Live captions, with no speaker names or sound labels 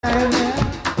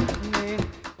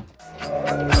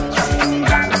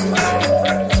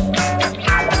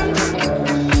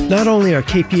Not only are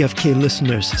KPFK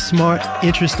listeners smart,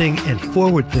 interesting, and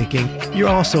forward-thinking, you're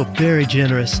also very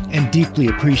generous and deeply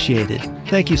appreciated.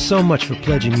 Thank you so much for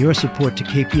pledging your support to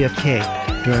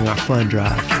KPFK during our fund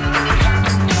drive.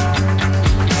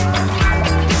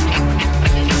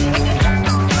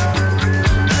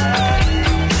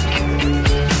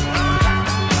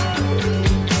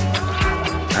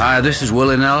 Hi, this is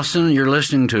Willie Nelson. You're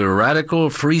listening to Radical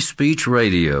Free Speech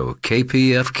Radio,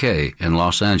 KPFK in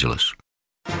Los Angeles.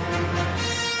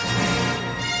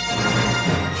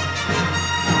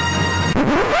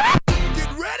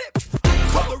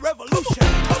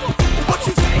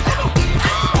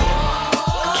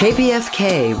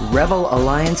 KPFK Rebel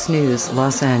Alliance News,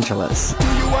 Los Angeles. Do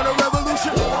you want a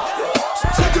revolution?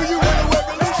 So do you want a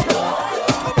revolution?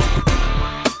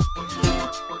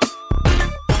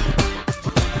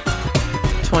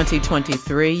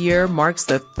 2023 year marks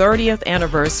the 30th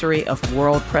anniversary of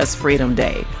World Press Freedom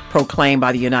Day, proclaimed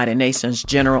by the United Nations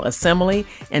General Assembly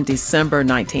in December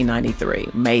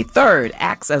 1993. May 3rd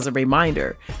acts as a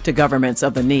reminder to governments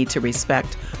of the need to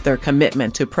respect their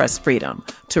commitment to press freedom,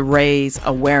 to raise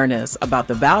awareness about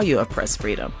the value of press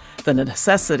freedom, the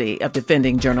necessity of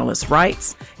defending journalists'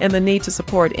 rights, and the need to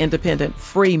support independent,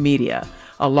 free media,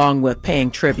 along with paying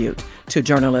tribute to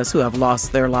journalists who have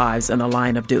lost their lives in the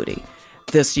line of duty.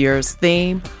 This year's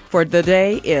theme for the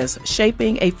day is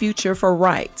Shaping a Future for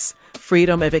Rights,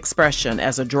 Freedom of Expression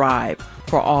as a Drive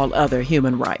for All Other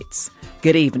Human Rights.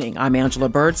 Good evening, I'm Angela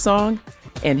Birdsong,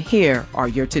 and here are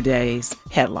your today's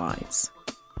headlines.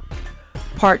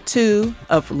 Part 2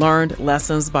 of Learned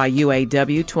Lessons by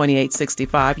UAW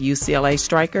 2865 UCLA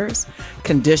strikers,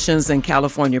 Conditions in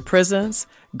California Prisons,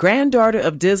 Granddaughter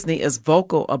of Disney is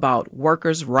vocal about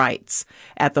workers' rights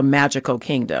at the Magical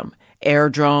Kingdom, air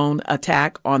drone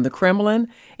attack on the Kremlin,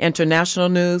 international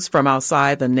news from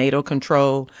outside the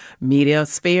NATO-controlled media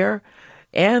sphere,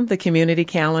 and the community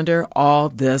calendar. All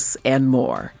this and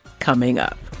more coming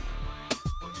up.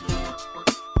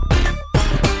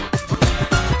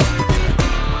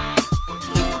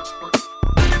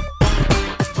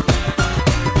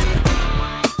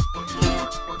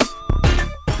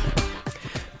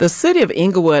 The city of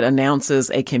Inglewood announces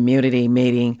a community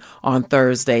meeting on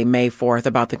Thursday, May 4th,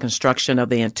 about the construction of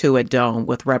the Intuit Dome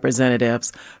with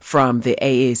representatives from the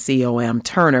AECOM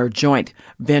Turner Joint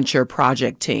Venture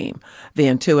Project Team. The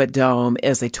Intuit Dome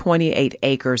is a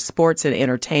 28-acre sports and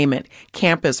entertainment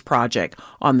campus project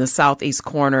on the southeast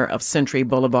corner of Century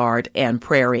Boulevard and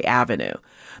Prairie Avenue.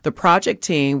 The project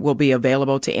team will be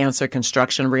available to answer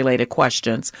construction-related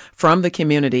questions from the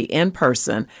community in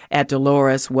person at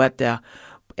Dolores Huerta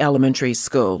Elementary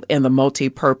School in the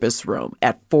multi-purpose room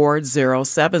at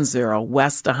 4070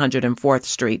 West 104th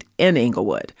Street in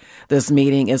Inglewood. This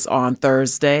meeting is on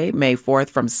Thursday, May 4th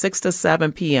from 6 to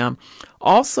 7 p.m.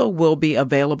 Also will be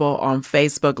available on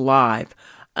Facebook Live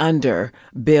under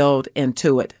Build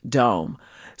Intuit Dome.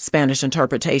 Spanish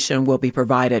interpretation will be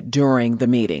provided during the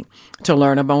meeting. To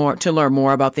learn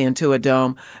more about the Intuit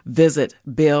Dome, visit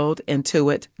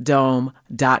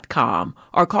buildintuitdome.com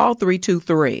or call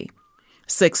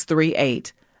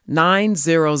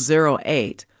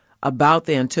 323-638-9008 about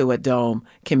the Intuit Dome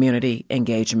Community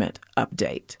Engagement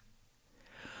Update.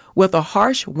 With a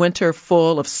harsh winter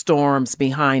full of storms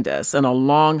behind us and a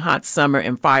long hot summer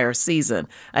and fire season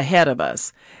ahead of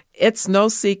us, it's no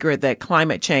secret that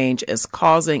climate change is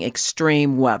causing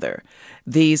extreme weather.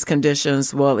 These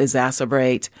conditions will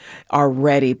exacerbate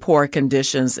already poor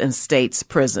conditions in states'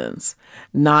 prisons.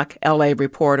 NOC LA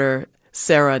reporter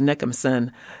Sarah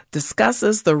Nicholson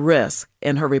discusses the risk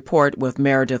in her report with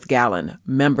Meredith Gallen,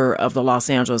 member of the Los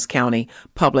Angeles County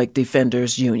Public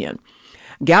Defenders Union.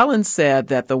 Gallen said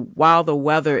that while the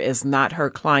weather is not her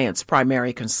client's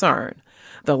primary concern,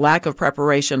 the lack of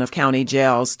preparation of county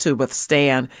jails to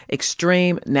withstand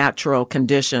extreme natural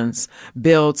conditions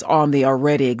builds on the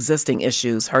already existing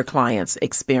issues her clients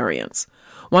experience.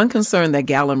 One concern that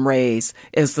Gallen raised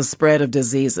is the spread of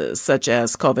diseases such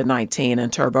as COVID-19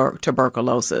 and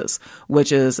tuberculosis,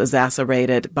 which is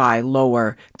exacerbated by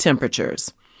lower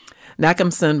temperatures.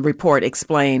 Nackhamson report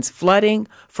explains flooding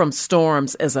from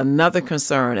storms is another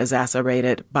concern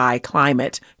exacerbated by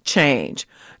climate change.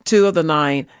 2 of the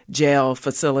 9 jail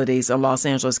facilities in Los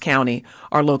Angeles County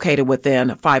are located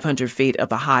within 500 feet of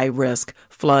the high-risk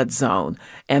flood zone,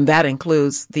 and that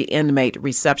includes the Inmate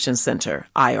Reception Center,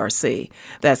 IRC,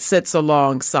 that sits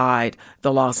alongside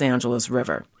the Los Angeles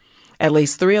River. At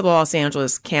least 3 of the Los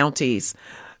Angeles County's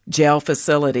jail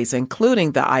facilities,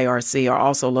 including the IRC, are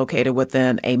also located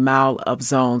within a mile of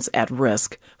zones at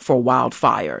risk for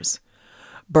wildfires.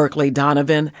 Berkeley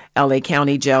Donovan, LA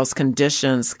County Jail's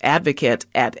conditions advocate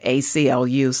at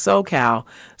ACLU SoCal,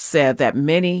 said that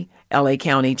many LA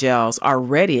County jails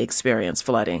already experience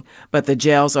flooding, but the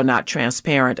jails are not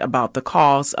transparent about the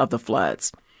cause of the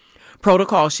floods.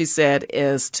 Protocol, she said,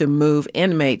 is to move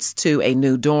inmates to a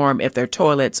new dorm if their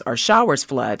toilets or showers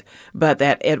flood, but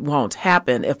that it won't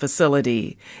happen if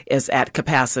facility is at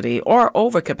capacity or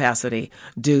over capacity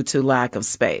due to lack of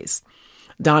space.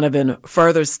 Donovan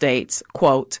further states,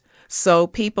 quote, so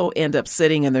people end up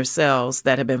sitting in their cells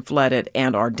that have been flooded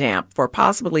and are damp for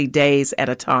possibly days at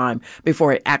a time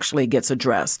before it actually gets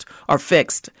addressed or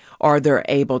fixed, or they're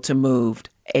able to move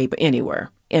anywhere,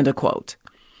 end of quote.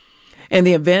 In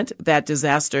the event that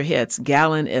disaster hits,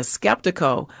 Gallon is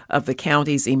skeptical of the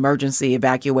county's emergency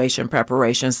evacuation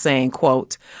preparations, saying,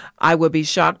 quote, I would be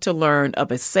shocked to learn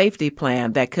of a safety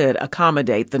plan that could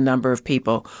accommodate the number of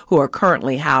people who are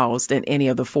currently housed in any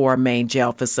of the 4 main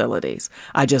jail facilities.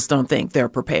 I just don't think they're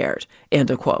prepared,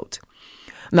 end of quote.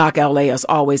 Knock LA is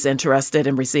always interested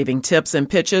in receiving tips and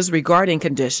pitches regarding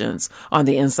conditions on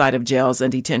the inside of jails and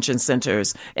detention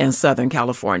centers in Southern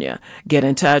California. Get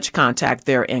in touch, contact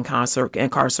their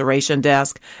incarceration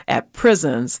desk at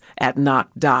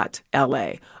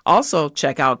prisons@knock.la. Also,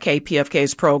 check out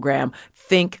KPFK's program,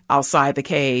 Think Outside the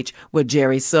Cage, with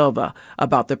Jerry Silva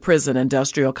about the prison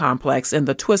industrial complex and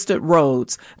the twisted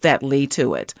roads that lead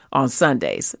to it on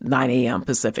Sundays, 9 a.m.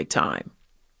 Pacific Time.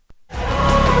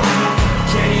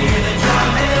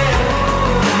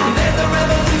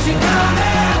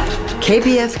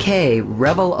 KPFK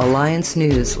Rebel Alliance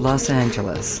News, Los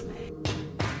Angeles.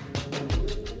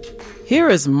 Here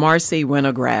is Marcy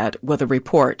Winograd with a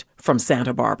report from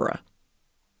Santa Barbara.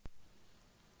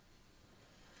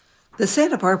 The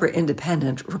Santa Barbara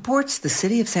Independent reports the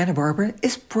city of Santa Barbara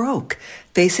is broke,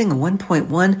 facing a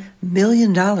 $1.1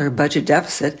 million budget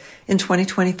deficit in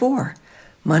 2024.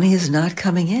 Money is not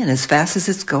coming in as fast as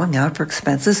it's going out for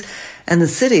expenses, and the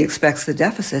city expects the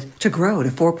deficit to grow to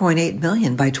 $4.8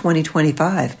 million by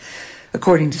 2025.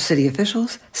 According to city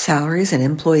officials, salaries and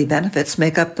employee benefits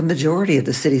make up the majority of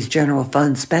the city's general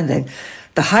fund spending,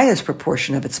 the highest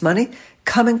proportion of its money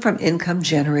coming from income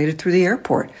generated through the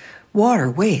airport, water,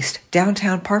 waste,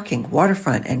 downtown parking,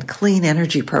 waterfront, and clean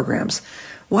energy programs.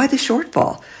 Why the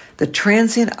shortfall? The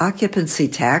transient occupancy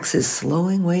tax is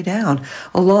slowing way down,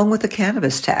 along with the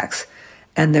cannabis tax.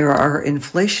 And there are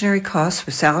inflationary costs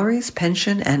for salaries,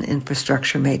 pension, and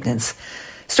infrastructure maintenance.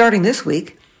 Starting this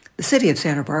week, the City of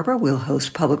Santa Barbara will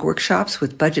host public workshops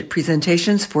with budget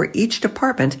presentations for each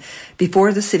department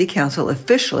before the City Council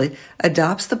officially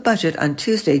adopts the budget on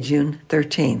Tuesday, June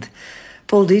 13th.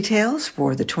 Full details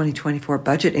for the 2024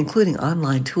 budget, including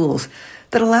online tools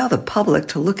that allow the public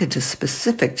to look into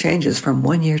specific changes from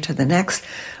one year to the next,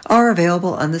 are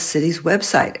available on the city's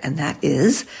website, and that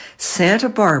is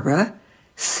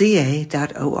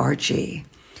santabarbaraca.org.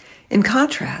 In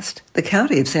contrast, the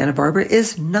County of Santa Barbara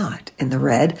is not in the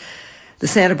red. The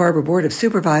Santa Barbara Board of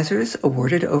Supervisors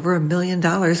awarded over $1 million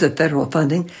of federal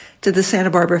funding to the Santa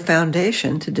Barbara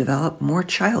Foundation to develop more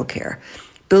child care,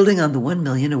 building on the $1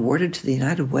 million awarded to the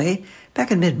United Way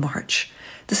back in mid-March.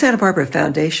 The Santa Barbara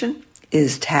Foundation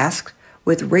is tasked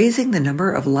with raising the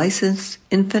number of licensed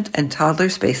infant and toddler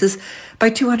spaces by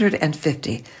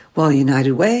 250, while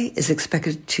United Way is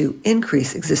expected to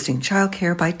increase existing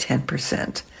childcare by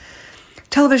 10%.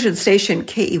 Television station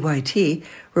KEYT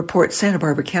reports Santa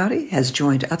Barbara County has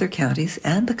joined other counties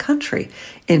and the country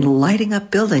in lighting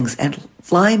up buildings and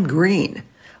lime green.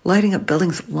 Lighting up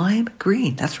buildings lime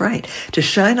green, that's right, to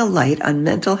shine a light on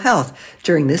mental health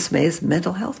during this May's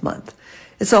Mental Health Month.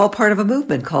 It's all part of a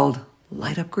movement called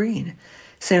Light Up Green.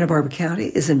 Santa Barbara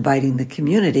County is inviting the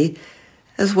community,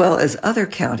 as well as other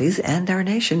counties and our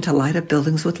nation, to light up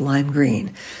buildings with lime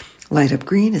green. Light Up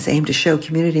Green is aimed to show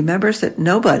community members that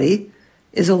nobody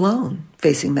is alone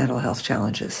facing mental health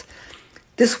challenges.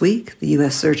 This week, the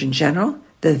U.S. Surgeon General,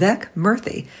 Vivek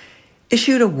Murthy,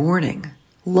 issued a warning.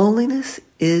 Loneliness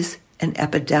is an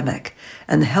epidemic,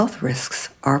 and the health risks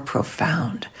are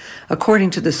profound.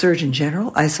 According to the Surgeon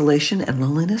General, isolation and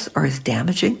loneliness are as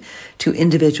damaging to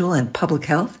individual and public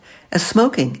health as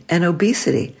smoking and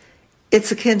obesity.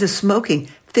 It's akin to smoking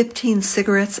 15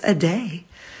 cigarettes a day.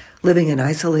 Living an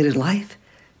isolated life,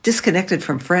 disconnected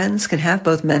from friends, can have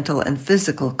both mental and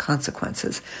physical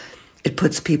consequences. It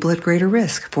puts people at greater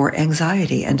risk for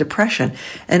anxiety and depression,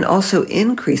 and also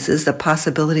increases the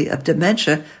possibility of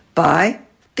dementia by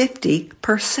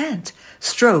 50%,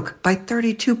 stroke by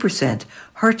 32%,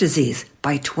 heart disease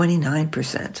by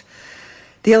 29%.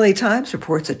 The LA Times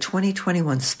reports a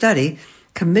 2021 study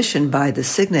commissioned by the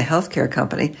Cigna healthcare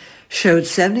company showed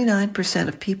 79%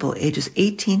 of people ages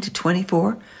 18 to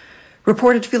 24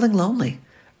 reported feeling lonely,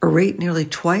 a rate nearly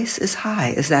twice as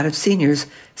high as that of seniors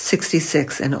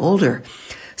 66 and older.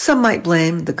 Some might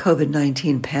blame the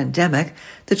COVID-19 pandemic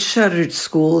that shuttered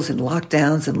schools and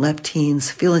lockdowns and left teens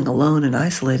feeling alone and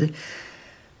isolated.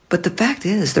 But the fact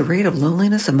is, the rate of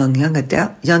loneliness among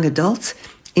young adults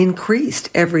increased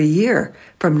every year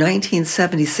from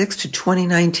 1976 to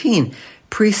 2019,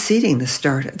 preceding the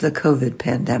start of the COVID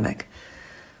pandemic.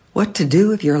 What to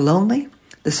do if you're lonely?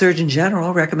 The Surgeon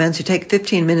General recommends you take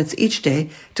 15 minutes each day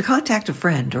to contact a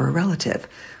friend or a relative.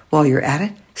 While you're at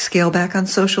it, scale back on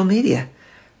social media.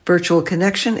 Virtual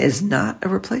connection is not a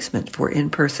replacement for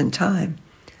in-person time.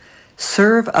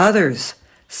 Serve others.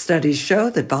 Studies show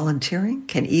that volunteering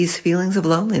can ease feelings of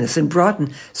loneliness and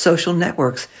broaden social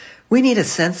networks. We need a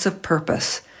sense of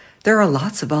purpose. There are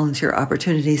lots of volunteer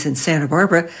opportunities in Santa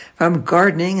Barbara, from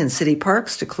gardening in city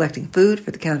parks to collecting food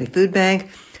for the county food bank,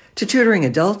 to tutoring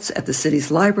adults at the city's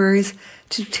libraries,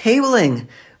 to tabling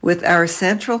with our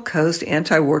Central Coast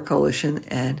Anti-War Coalition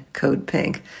and Code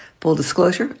Pink. Full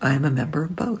disclosure, I am a member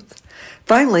of both.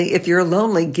 Finally, if you're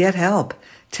lonely, get help.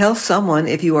 Tell someone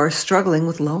if you are struggling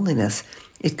with loneliness.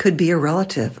 It could be a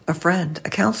relative, a friend,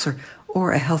 a counselor,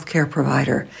 or a healthcare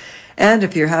provider. And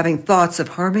if you're having thoughts of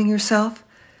harming yourself,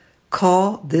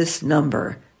 call this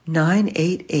number,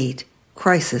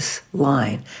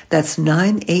 988-CRISIS-LINE. That's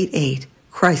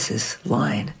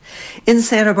 988-CRISIS-LINE. In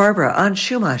Santa Barbara, on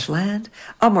Chumash land,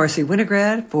 I'm Marcy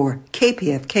Winograd for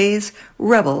KPFK's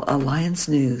Rebel Alliance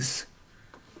News.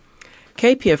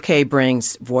 KPFK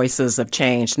brings voices of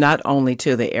change not only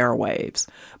to the airwaves,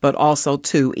 but also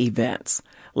to events.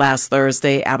 Last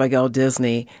Thursday, Abigail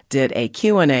Disney did a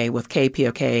Q&A with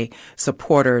KPFK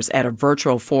supporters at a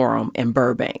virtual forum in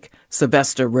Burbank.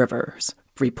 Sylvester Rivers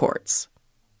reports.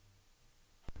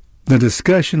 The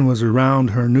discussion was around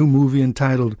her new movie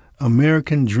entitled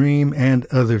American Dream and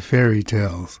Other Fairy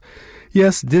Tales.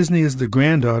 Yes, Disney is the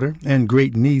granddaughter and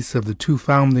great niece of the two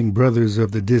founding brothers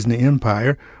of the Disney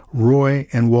Empire, Roy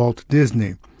and Walt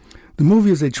Disney. The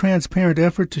movie is a transparent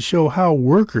effort to show how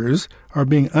workers are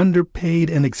being underpaid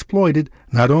and exploited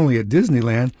not only at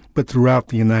Disneyland, but throughout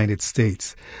the United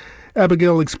States.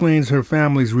 Abigail explains her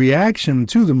family's reaction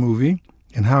to the movie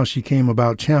and how she came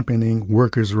about championing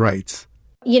workers' rights.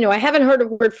 You know, I haven't heard a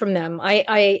word from them.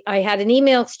 I had an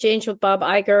email exchange with Bob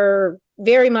Iger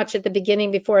very much at the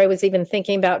beginning before I was even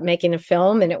thinking about making a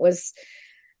film, and it was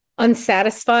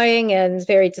unsatisfying and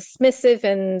very dismissive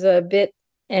and a bit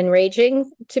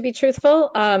enraging, to be truthful.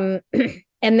 And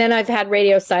then I've had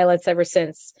radio silence ever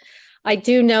since. I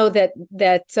do know that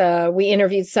we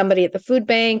interviewed somebody at the food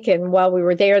bank, and while we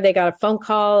were there, they got a phone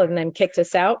call and then kicked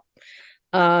us out.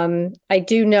 I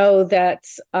do know that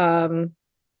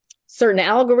certain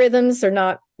algorithms are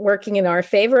not working in our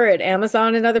favor at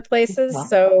Amazon and other places.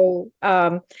 So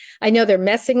I know they're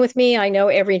messing with me. I know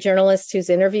every journalist who's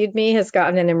interviewed me has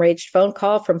gotten an enraged phone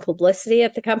call from publicity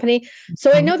at the company.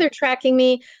 So I know they're tracking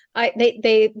me.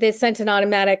 They sent an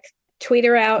automatic tweet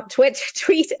out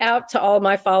to all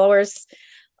my followers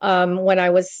when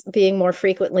I was being more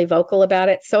frequently vocal about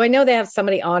it. So I know they have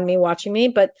somebody on me watching me,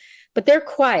 but they're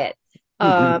quiet.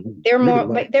 They're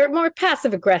more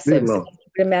passive aggressive. Than you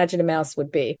would imagine a mouse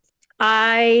would be.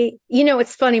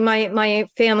 It's funny. My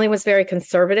family was very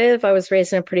conservative. I was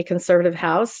raised in a pretty conservative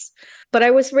house, but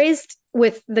I was raised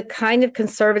with the kind of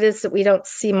conservatives that we don't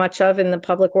see much of in the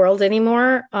public world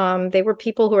anymore. They were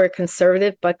people who were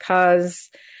conservative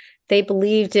because they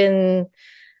believed in,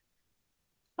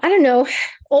 I don't know,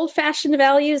 old-fashioned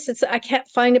values. I can't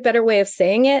find a better way of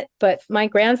saying it. But my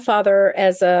grandfather,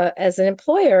 as an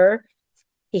employer,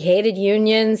 he hated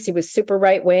unions. He was super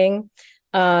right-wing.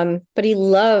 But he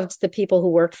loved the people who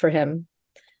worked for him.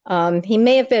 He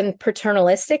may have been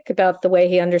paternalistic about the way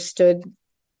he understood,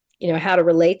 how to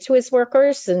relate to his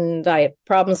workers, and I have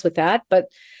problems with that. But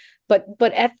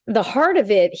at the heart of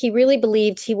it, he really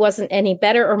believed he wasn't any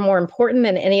better or more important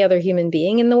than any other human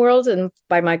being in the world. And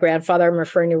by my grandfather, I'm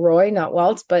referring to Roy, not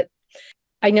Walt. But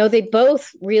I know they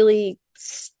both really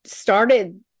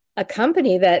started a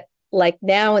company that, like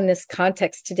now in this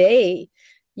context today,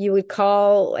 you would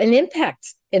call an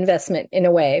impact investment in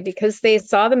a way, because they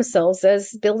saw themselves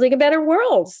as building a better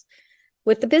world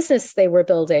with the business they were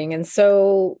building. And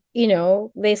so,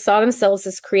 they saw themselves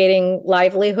as creating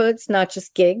livelihoods, not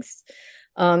just gigs.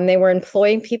 They were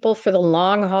employing people for the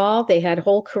long haul. They had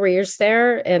whole careers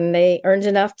there, and they earned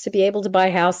enough to be able to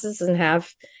buy houses and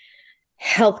have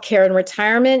healthcare and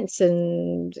retirement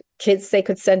and kids they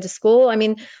could send to school. I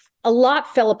mean, a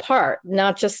lot fell apart,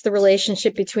 not just the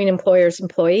relationship between employers and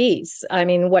employees. I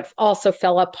mean, what also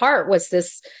fell apart was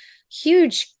this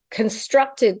huge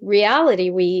constructed reality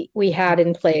we had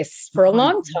in place for a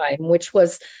long time, which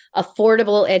was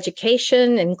affordable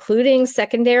education, including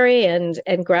secondary and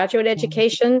graduate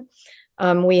education.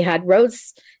 We had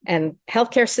roads and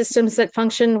healthcare systems that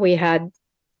functioned. We had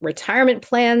retirement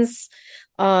plans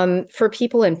for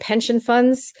people and pension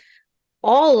funds.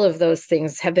 All of those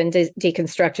things have been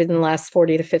deconstructed in the last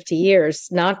 40 to 50 years,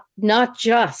 not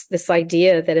just this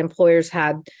idea that employers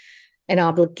had an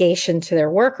obligation to their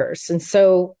workers. And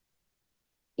so,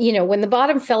 when the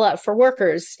bottom fell out for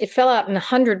workers, it fell out in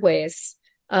 100 ways,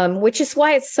 which is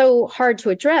why it's so hard to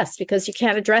address, because you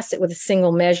can't address it with a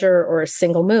single measure or a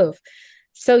single move.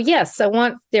 So yes, I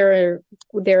want their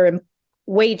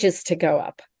wages to go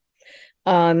up.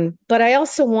 But I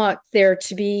also want there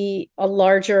to be a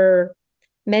larger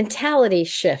mentality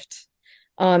shift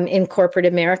in corporate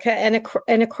America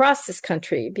and across this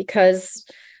country, because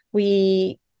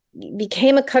we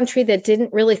became a country that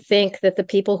didn't really think that the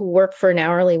people who work for an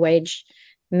hourly wage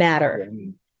matter,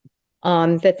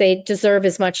 that they deserve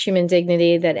as much human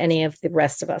dignity that any of the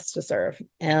rest of us deserve.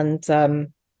 And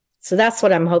so that's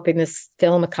what I'm hoping this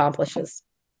film accomplishes.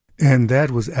 And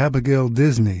that was Abigail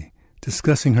Disney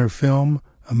discussing her film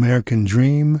American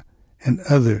Dream and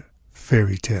Other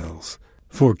Fairy Tales.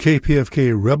 For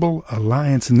KPFK Rebel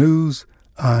Alliance News,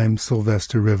 I'm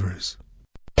Sylvester Rivers.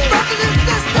 Fight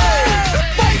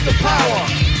the power!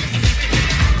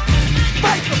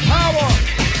 Fight the power!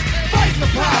 Fight the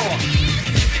power!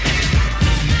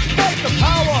 Fight the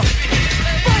power!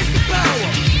 Fight the power!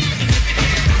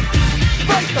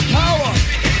 Fight the power!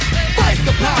 Fight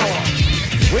the power!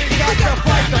 We got to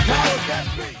fight the power!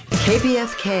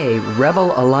 KPFK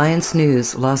Rebel Alliance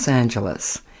News, Los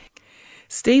Angeles.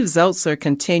 Steve Zeltzer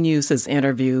continues his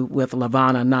interview with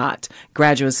Lavana Knott,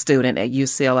 graduate student at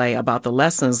UCLA, about the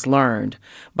lessons learned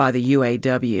by the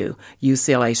UAW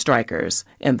UCLA strikers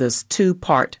in this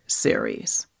two-part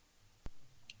series.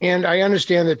 And I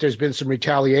understand that there's been some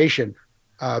retaliation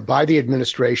by the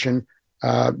administration.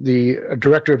 The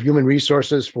director of human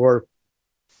resources for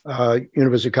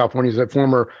University of California is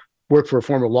worked for a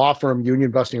former law firm,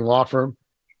 union-busting law firm.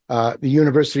 The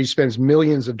university spends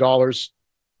millions of dollars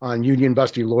on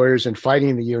union-busting lawyers and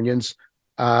fighting the unions.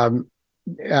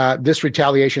 This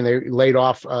retaliation, they laid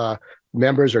off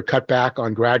members or cut back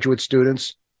on graduate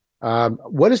students.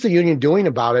 What is the union doing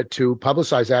about it to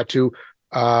publicize that to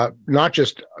not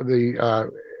just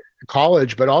the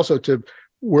college, but also to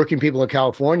working people in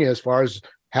California as far as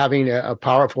having a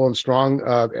powerful and strong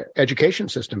education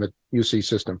system at UC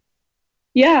system?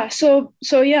 Yeah. So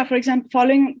yeah, for example,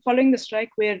 following the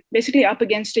strike, we're basically up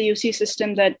against a UC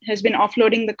system that has been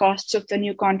offloading the costs of the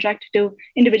new contract to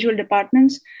individual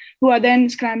departments, who are then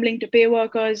scrambling to pay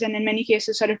workers and in many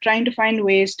cases sort of trying to find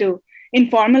ways to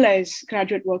informalize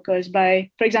graduate workers by,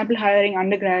 for example, hiring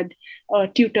undergrad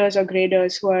tutors or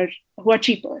graders who are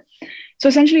cheaper. So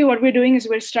essentially what we're doing is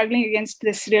we're struggling against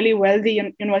this really wealthy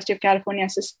University of California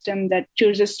system that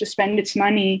chooses to spend its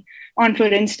money on, for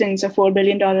instance, a $4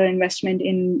 billion investment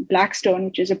in Blackstone,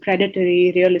 which is a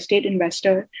predatory real estate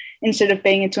investor, instead of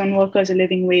paying its own workers a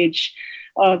living wage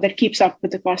that keeps up with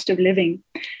the cost of living.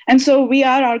 And so we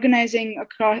are organizing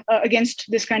against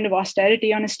this kind of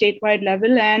austerity on a statewide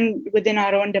level and within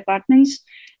our own departments,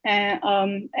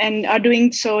 and are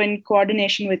doing so in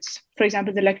coordination with, for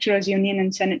example, the lecturers union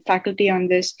and Senate faculty on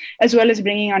this, as well as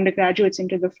bringing undergraduates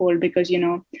into the fold, because,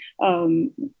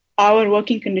 our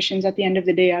working conditions at the end of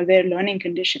the day are their learning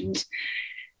conditions.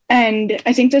 And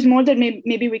I think there's more that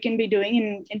maybe we can be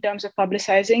doing in terms of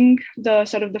publicizing the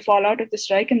sort of the fallout of the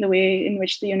strike and the way in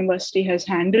which the university has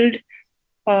handled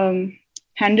all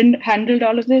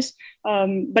of this.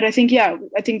 But I think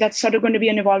that's sort of going to be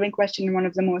an evolving question and one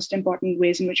of the most important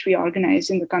ways in which we organize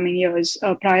in the coming years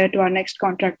prior to our next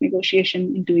contract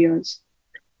negotiation in 2 years.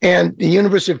 And the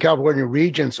University of California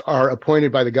regents are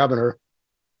appointed by the governor.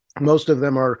 Most of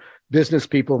them are business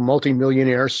people,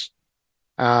 multimillionaires.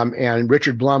 And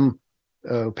Richard Blum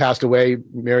passed away,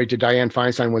 married to Dianne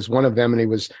Feinstein, was one of them. And he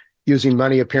was using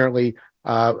money apparently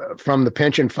from the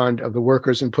pension fund of the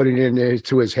workers and putting it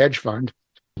into his hedge fund.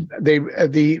 The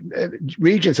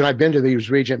regents, and I've been to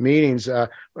these regent meetings,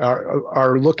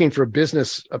 are looking for a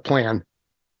business plan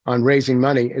on raising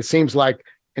money. It seems like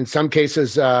in some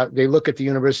cases they look at the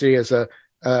university as a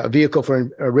vehicle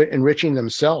for enriching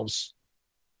themselves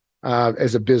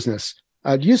as a business.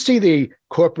 Do you see the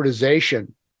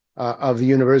corporatization of the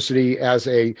university as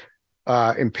a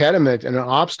impediment and an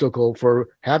obstacle for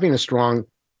having a strong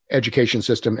education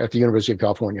system at the University of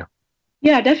California?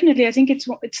 Yeah, definitely. I think it's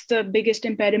the biggest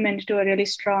impediment to a really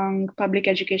strong public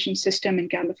education system in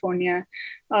California.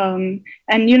 And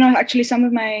actually, some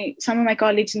of my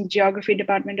colleagues in the geography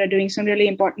department are doing some really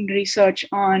important research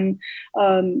on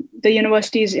the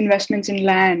university's investments in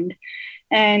land.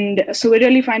 And so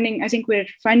we're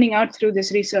finding out through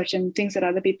this research and things that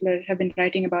other people have been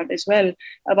writing about as well,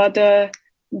 about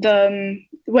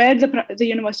where the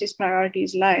university's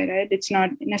priorities lie, right? It's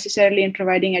not necessarily in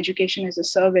providing education as a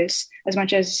service as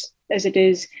much as it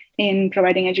is in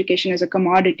providing education as a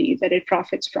commodity that it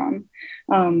profits from.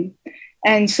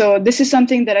 And so this is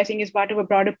something that I think is part of a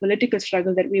broader political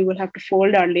struggle that we will have to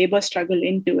fold our labor struggle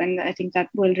into. And I think that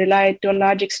will rely to a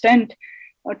large extent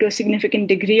or to a significant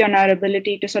degree on our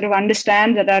ability to sort of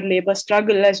understand that our labor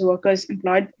struggle as workers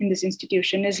employed in this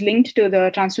institution is linked to the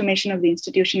transformation of the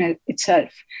institution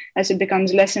itself, as it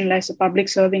becomes less and less a public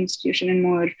serving institution and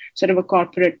more sort of a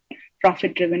corporate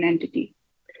profit-driven entity.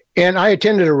 And I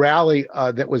attended a rally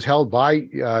that was held by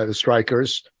the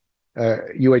strikers,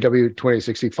 UAW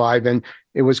 2065, and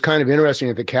it was kind of interesting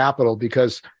at the Capitol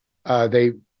because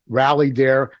they rallied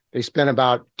there. They spent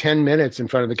about 10 minutes in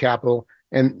front of the Capitol,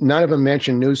 and none of them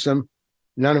mentioned Newsom.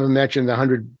 None of them mentioned the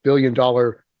 $100 billion,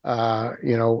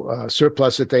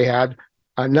 surplus that they had.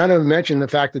 None of them mentioned the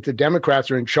fact that the Democrats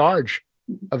are in charge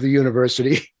of the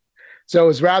university. So it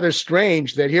was rather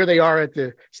strange that here they are at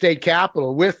the state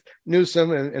capitol with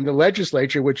Newsom and the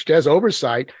legislature, which does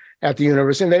oversight at the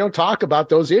university, and they don't talk about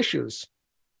those issues.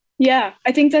 Yeah,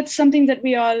 I think that's something that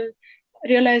we all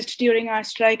realized during our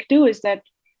strike too, is that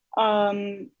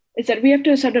we have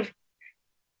to sort of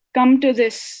come to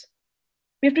this.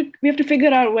 We have to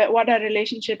figure out what our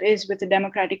relationship is with the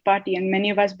Democratic Party, and many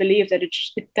of us believe that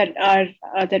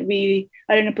that we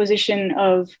are in a position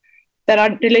of that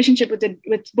our relationship with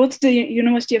both the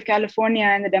University of California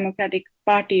and the Democratic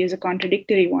Party is a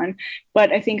contradictory one.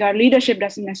 But I think our leadership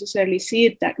doesn't necessarily see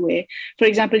it that way. For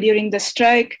example, during the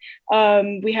strike,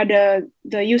 we had the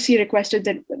UC requested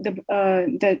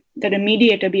that a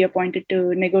mediator be appointed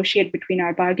to negotiate between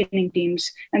our bargaining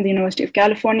teams and the University of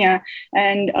California.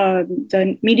 And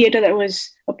the mediator that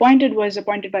was appointed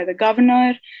by the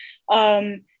governor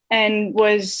and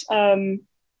was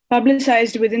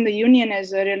publicized within the union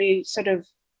as a really sort of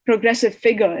progressive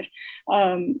figure.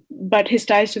 But his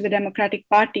ties to the Democratic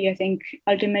Party, I think,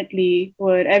 ultimately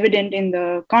were evident in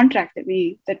the contract that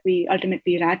we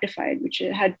ultimately ratified, which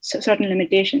had certain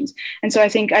limitations. And so I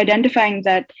think identifying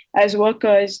that as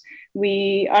workers,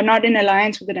 we are not in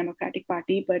alliance with the Democratic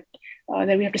Party, but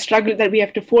that we have to struggle, that we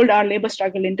have to fold our labor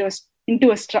struggle into a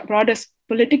broader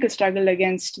political struggle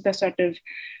against the sort of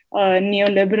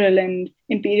neoliberal and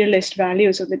imperialist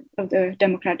values of the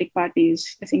Democratic Party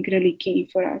is, I think, really key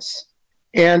for us.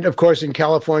 And of course, in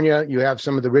California, you have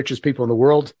some of the richest people in the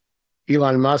world,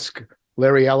 Elon Musk,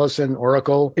 Larry Ellison,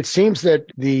 Oracle. It seems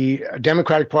that the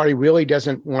Democratic Party really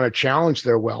doesn't want to challenge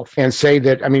their wealth and say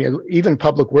that, I mean, even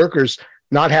public workers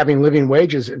not having living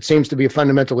wages, it seems to be a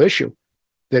fundamental issue,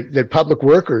 that public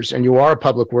workers, and you are a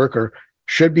public worker,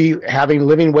 should be having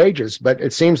living wages. But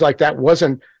it seems like that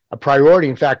wasn't a priority.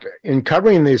 In fact, in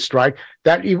covering the strike,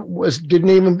 that didn't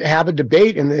even have a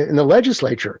debate in the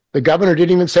legislature. The governor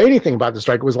didn't even say anything about the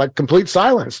strike. It was like complete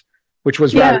silence, which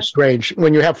was rather strange.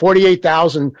 When you have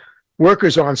 48,000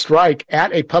 workers on strike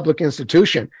at a public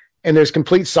institution, and there's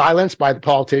complete silence by the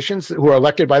politicians who are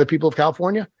elected by the people of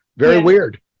California, very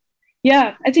weird.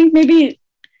 Yeah, I think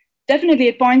definitely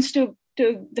it points to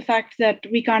the fact that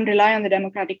we can't rely on the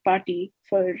Democratic Party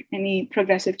for any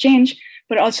progressive change,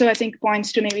 but also I think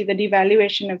points to maybe the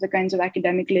devaluation of the kinds of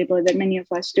academic labor that many of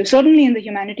us do, certainly in the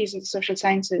humanities and the social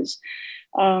sciences,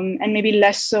 and maybe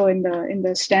less so in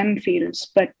the STEM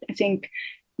fields. But I think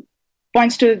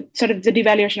points to sort of the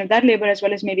devaluation of that labor as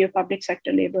well as maybe of public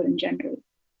sector labor in general.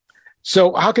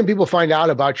 So how can people find out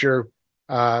about your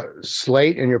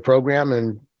slate and your program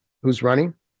and who's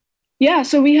running? Yeah,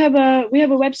 so we have a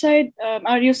website.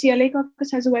 Our UCLA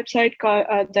caucus has a website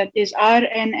that is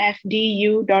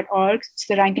rnfdu.org. It's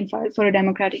the rank and file for a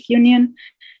Democratic Union,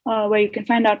 where you can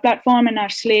find our platform and our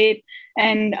slate,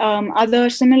 and other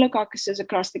similar caucuses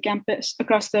across the campus,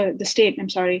 across the state.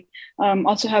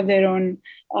 Also have their own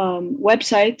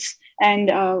websites.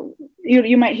 And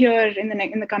you might hear in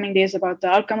the coming days about the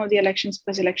outcome of the elections,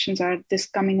 because elections are this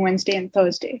coming Wednesday and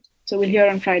Thursday. So we'll hear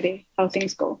on Friday how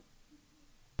things go.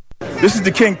 This is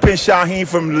the Kingpin Shaheen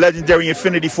from the legendary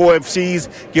Infinity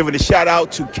 4FCs, giving a shout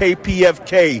out to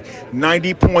KPFK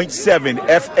 90.7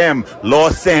 FM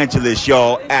Los Angeles.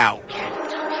 Y'all out.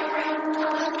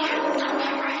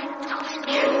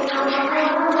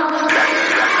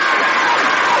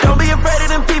 Don't be afraid of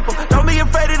them people. Don't be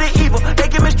afraid of the evil. They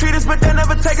get mistreated us, but they'll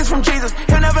never take us from Jesus.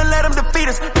 He'll never let them defeat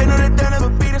us. They know that they'll never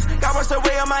beat us. God works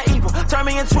away on my evil. Turn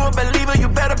me into a believer, you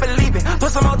better believe it.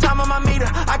 Put some more time on my meter.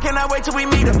 I cannot wait till we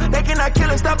meet them. They cannot kill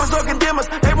us, stop us, or condemn us.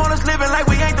 They want us living like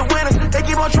we ain't the winners. They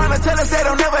keep on trying to tell us they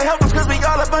don't never help us, cause we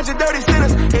all a bunch of dirty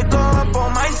sinners. It go up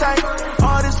on my side,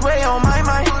 all this way on my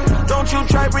mind. Don't you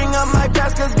try bring up my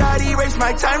past, cause God erased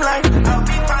my timeline. I'll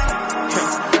be fine.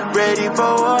 Ready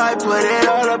for war, I put it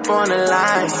all up on the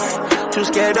line. Too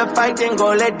scared to fight, then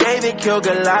go let David kill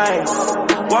Goliath.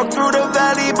 Walk through the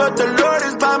valley, but the Lord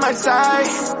is by my side.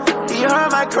 He heard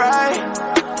my cry.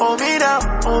 Hold me down,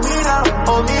 hold me down,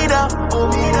 hold me down,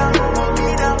 hold me down, hold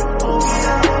me down, hold me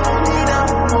down, hold me down,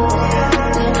 hold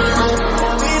me down,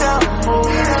 hold me down,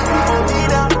 hold me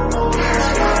down, hold me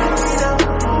down,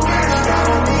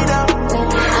 hold me down, hold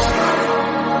me down.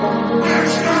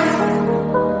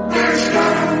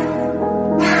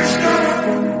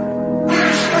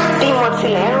 Bí mo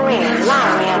tilẹ̀ ń rìn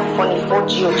láàrin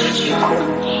àfonífojì òjijì ikú,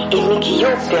 èmi kì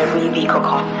yóò bẹ̀rù ibi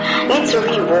kankan,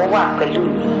 nítorí ìwọ wà pẹ̀lú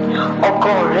mi.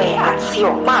 Ọ̀gọ rẹ àti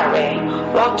ọ̀pá rẹ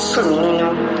wọ́n tù mí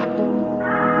nínú.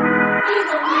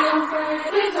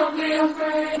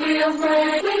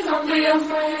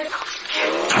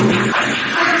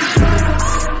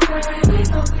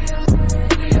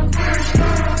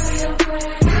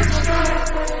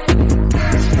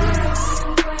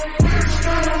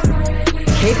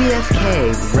 KPFK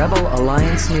Rebel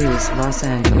Alliance News, Los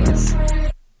Angeles.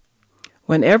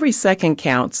 When every second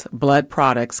counts, blood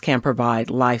products can provide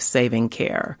life-saving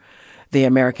care. The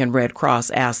American Red Cross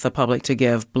asks the public to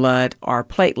give blood or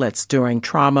platelets during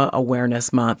Trauma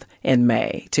Awareness Month in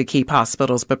May to keep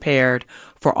hospitals prepared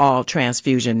for all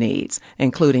transfusion needs,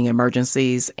 including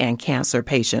emergencies and cancer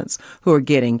patients who are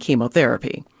getting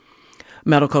chemotherapy.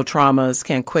 Medical traumas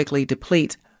can quickly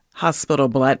deplete hospital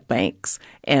blood banks,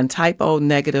 and type O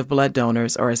negative blood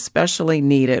donors are especially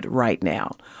needed right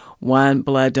now. One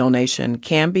blood donation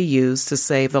can be used to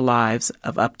save the lives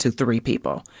of up to 3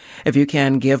 people. If you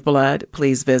can give blood,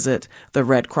 please visit the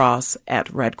Red Cross at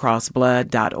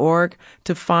redcrossblood.org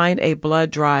to find a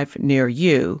blood drive near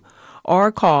you,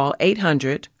 or call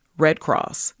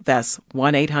 800-RED-CROSS. That's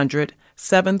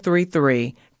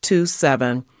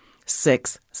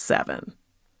 1-800-733-2767.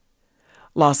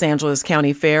 Los Angeles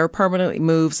County Fair permanently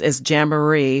moves its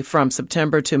jamboree from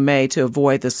September to May to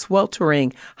avoid the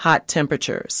sweltering hot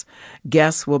temperatures.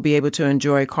 Guests will be able to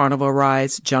enjoy carnival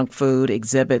rides, junk food,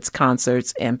 exhibits,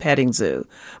 concerts, and petting zoo,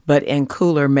 but in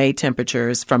cooler May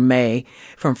temperatures from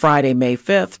Friday, May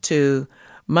 5th to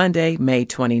Monday, May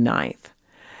 29th.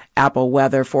 Apple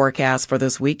weather forecast for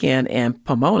this weekend in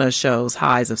Pomona shows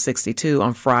highs of 62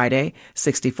 on Friday,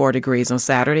 64 degrees on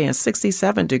Saturday, and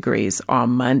 67 degrees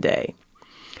on Monday.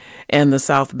 In the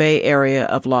South Bay area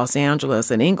of Los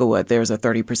Angeles and Inglewood, there's a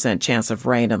 30% chance of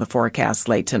rain in the forecast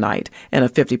late tonight and a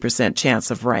 50% chance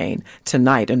of rain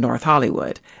tonight in North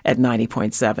Hollywood at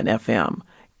 90.7 FM,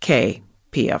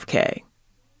 KPFK.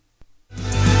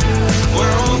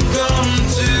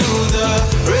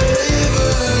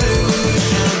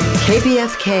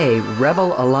 KPFK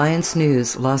Rebel Alliance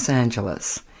News, Los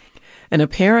Angeles. An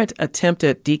apparent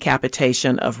attempted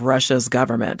decapitation of Russia's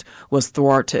government was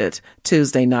thwarted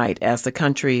Tuesday night as the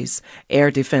country's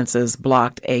air defenses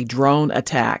blocked a drone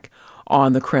attack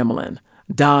on the Kremlin.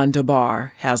 Don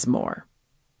DeBar has more.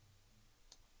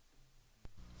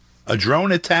 A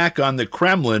drone attack on the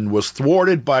Kremlin was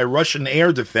thwarted by Russian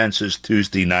air defenses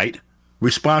Tuesday night.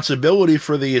 Responsibility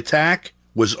for the attack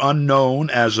was unknown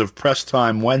as of press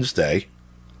time Wednesday.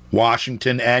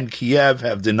 Washington and Kiev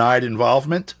have denied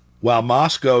involvement, while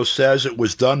Moscow says it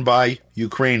was done by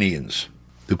Ukrainians.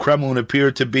 The Kremlin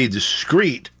appeared to be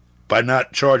discreet by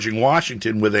not charging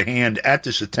Washington with a hand at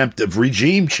this attempt of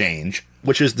regime change,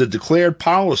 which is the declared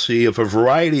policy of a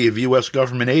variety of U.S.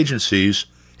 government agencies,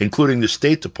 including the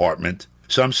State Department.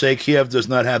 Some say Kiev does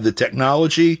not have the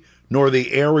technology nor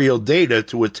the aerial data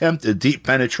to attempt a deep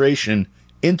penetration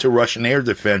into Russian air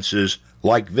defenses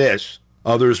like this.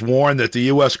 Others warn that the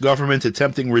U.S. government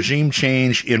attempting regime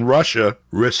change in Russia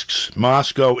risks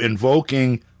Moscow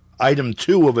invoking Item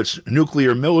 2 of its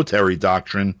nuclear military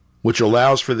doctrine, which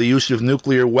allows for the use of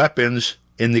nuclear weapons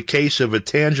in the case of a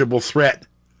tangible threat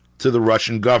to the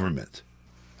Russian government.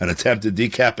 An attempted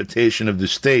decapitation of the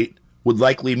state would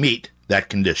likely meet that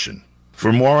condition.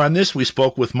 For more on this, we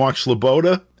spoke with Mark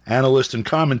Sloboda, analyst and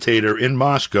commentator in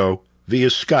Moscow, via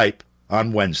Skype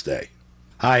on Wednesday.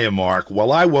 Hiya, Mark.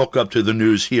 Well, I woke up to the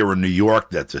news here in New York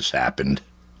that this happened,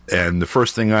 and the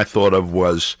first thing I thought of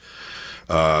was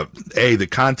The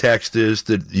context is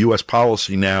that U.S.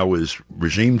 policy now is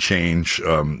regime change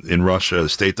in Russia, the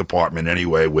State Department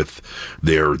anyway, with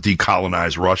their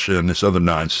decolonize Russia and this other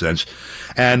nonsense.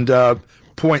 And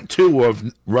point two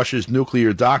of Russia's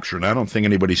nuclear doctrine. I don't think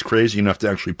anybody's crazy enough to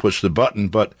actually push the button,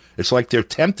 but it's like they're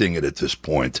tempting it at this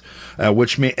point,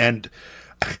 and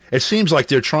it seems like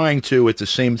they're trying to at the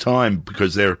same time,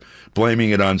 because they're blaming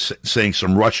it on saying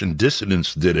some Russian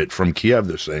dissidents did it from Kiev.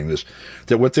 They're saying this,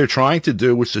 that what they're trying to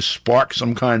do is to spark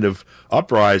some kind of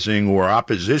uprising or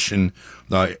opposition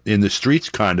in the streets,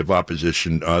 kind of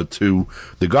opposition to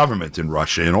the government in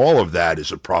Russia. And all of that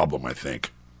is a problem, I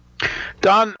think.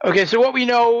 Don, okay, so what we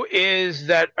know is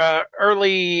that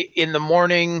early in the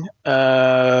morning,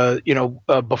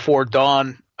 before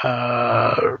dawn,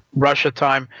 Russia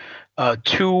time,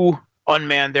 2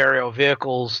 unmanned aerial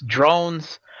vehicles,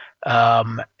 drones,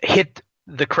 hit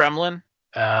the Kremlin.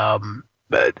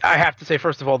 But I have to say,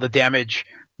 first of all, the damage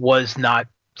was not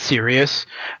serious.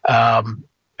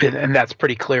 And that's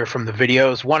pretty clear from the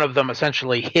videos. One of them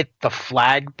essentially hit the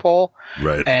flagpole.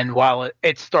 Right. And while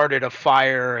it started a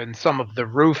fire and some of the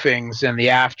roofings in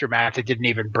the aftermath, it didn't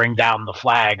even bring down the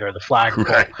flag or the flagpole.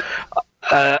 Right.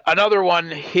 Another one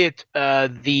hit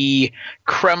the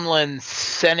Kremlin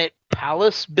Senate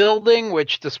Palace building,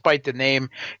 which, despite the name,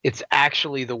 it's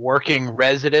actually the working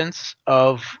residence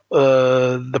of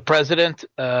the president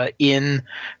in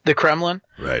the Kremlin.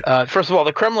 Right. First of all,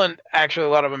 the Kremlin, actually, a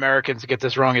lot of Americans get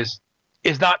this wrong, is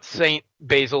not St.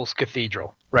 Basil's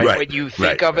Cathedral. Right. What you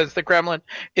think of as the Kremlin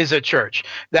is a church.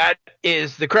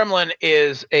 The Kremlin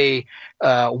is a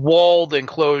walled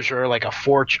enclosure, like a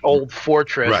old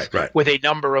fortress with a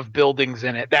number of buildings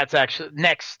in it. That's actually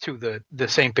next to the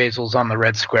St. Basil's on the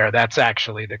Red Square. That's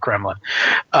actually the Kremlin.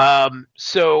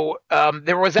 So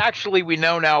there was actually, we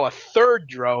know now, a third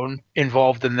drone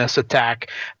involved in this attack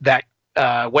that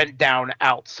went down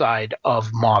outside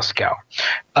of Moscow.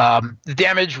 The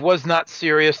damage was not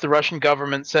serious. The Russian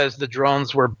government says the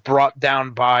drones were brought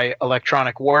down by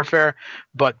electronic warfare,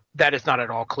 but that is not at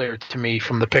all clear to me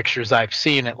from the pictures I've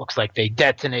seen. It looks like they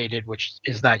detonated, which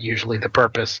is not usually the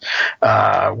purpose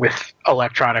with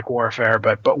electronic warfare,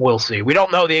 but we'll see. We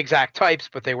don't know the exact types,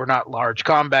 but they were not large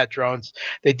combat drones.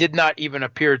 They did not even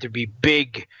appear to be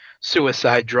big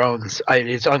suicide drones.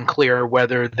 It's unclear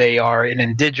whether they are an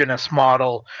indigenous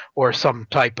model or some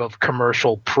type of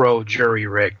commercial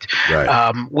jury-rigged.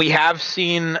 Right. We have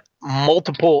seen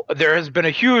there has been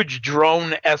a huge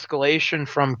drone escalation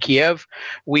from Kiev.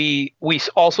 We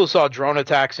also saw drone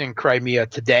attacks in Crimea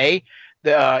today.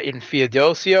 In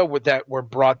Feodosia that were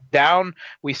brought down.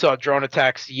 We saw drone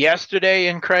attacks yesterday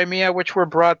in Crimea, which were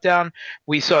brought down.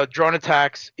 We saw drone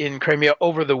attacks in Crimea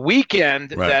over the weekend,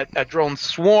 that a drone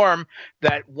swarm,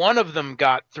 that one of them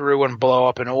got through and blow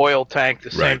up an oil tank,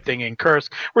 the same thing in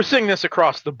Kursk. We're seeing this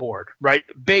across the board, right?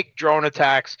 Big drone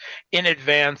attacks in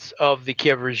advance of the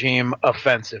Kiev regime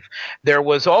offensive. There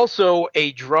was also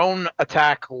a drone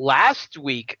attack last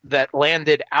week that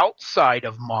landed outside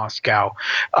of Moscow,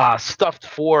 stuffed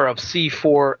full of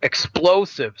C4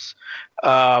 explosives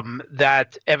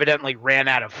that evidently ran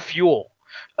out of fuel.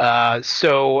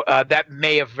 So that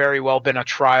may have very well been a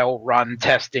trial run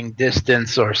testing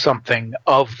distance or something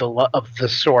of the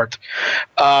sort.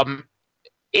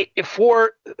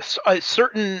 For a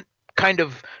certain kind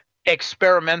of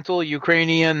experimental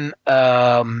Ukrainian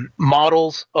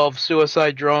models of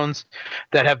suicide drones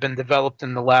that have been developed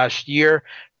in the last year,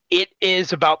 it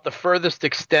is about the furthest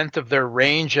extent of their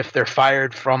range if they're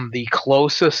fired from the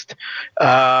closest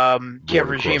Kiev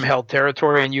regime-held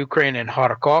territory in Ukraine and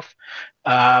Kharkov.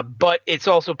 But it's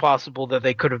also possible that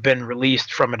they could have been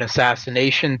released from an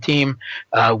assassination team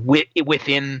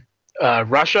within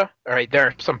Russia. All right, there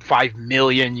are some 5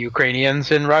 million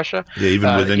Ukrainians in Russia. Yeah,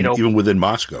 even within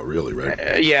Moscow, really,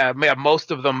 right? Yeah,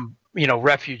 most of them,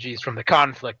 refugees from the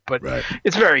conflict, but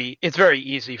it's very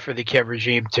easy for the Kiev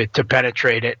regime to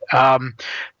penetrate it.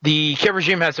 The Kiev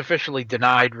regime has officially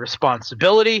denied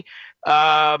responsibility.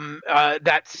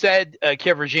 That said,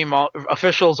 Kiev regime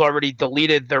officials already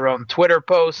deleted their own Twitter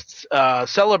posts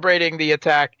celebrating the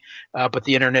attack, but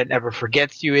the internet never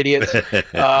forgets, you idiots.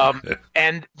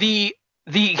 And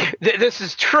this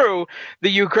is true. The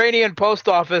Ukrainian post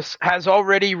office has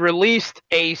already released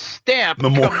a stamp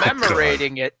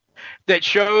commemorating it that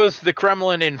shows the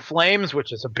Kremlin in flames,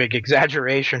 which is a big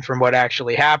exaggeration from what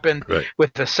actually happened,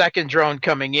 with the second drone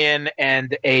coming in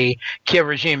and a Kiev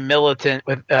regime militant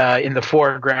in the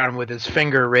foreground with his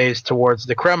finger raised towards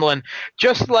the Kremlin,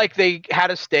 just like they had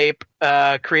a stamp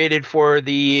created for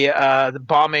the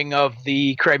bombing of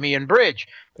the Crimean Bridge.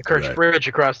 the Kerch Bridge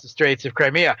across the Straits of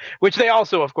Crimea, which they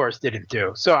also, of course, didn't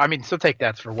do. So, I mean, so take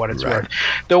that for what it's worth.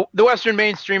 The Western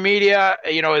mainstream media,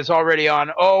 is already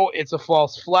on, it's a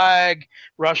false flag.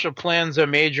 Russia plans a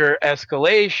major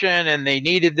escalation, and they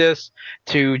needed this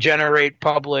to generate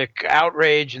public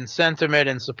outrage and sentiment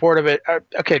in support of it.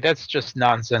 Okay, that's just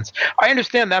nonsense. I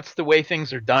understand that's the way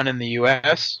things are done in the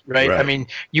U.S., right? I mean,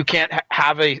 you can't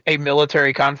have a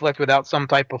military conflict without some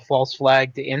type of false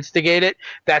flag to instigate it.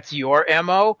 That's your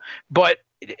MO, but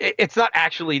it's not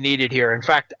actually needed here. In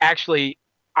fact, actually,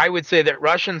 I would say that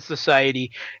Russian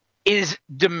society is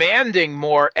demanding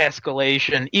more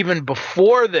escalation even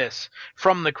before this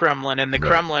from the Kremlin, and the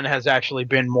Kremlin has actually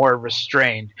been more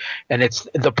restrained, and it's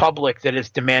the public that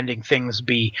is demanding things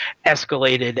be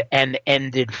escalated and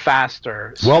ended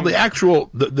faster. Well,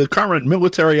 the current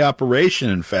military operation,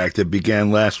 in fact, that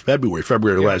began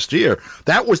February last year,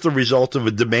 that was the result of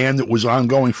a demand that was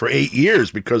ongoing for 8 years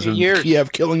because of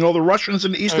Kiev killing all the Russians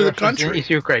in the east of the country.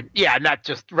 East Ukraine. Yeah, not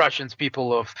just Russians,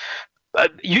 people of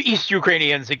East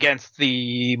Ukrainians against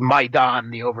the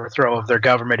Maidan, the overthrow of their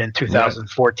government in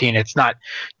 2014. It's not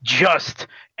just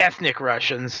ethnic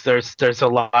Russians. There's a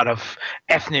lot of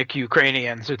ethnic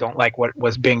Ukrainians who don't like what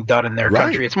was being done in their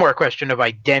country. It's more a question of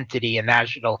identity and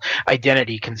national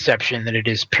identity conception than it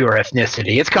is pure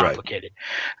ethnicity. It's complicated.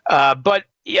 But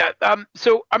yeah,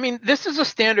 so, I mean, this is a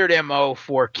standard MO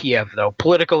for Kiev, though,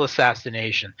 political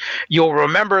assassination. You'll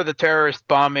remember the terrorist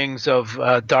bombings of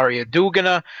Daria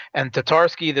Dugina and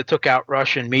Tatarsky that took out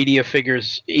Russian media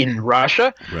figures in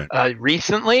Russia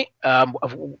recently, but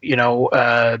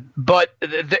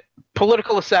the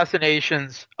political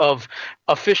assassinations of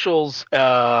officials,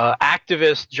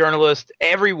 activists, journalists,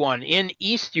 everyone in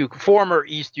former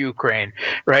East Ukraine,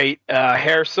 right?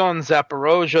 Kherson,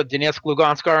 Zaporozhye, Donetsk,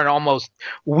 Lugansk are on almost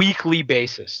weekly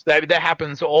basis. That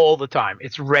happens all the time.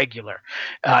 It's regular.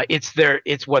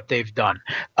 It's what they've done.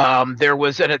 There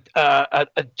was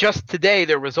just today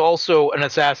there was also an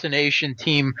assassination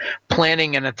team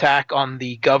planning an attack on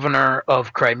the governor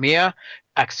of Crimea,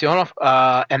 Aksionov,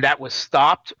 and that was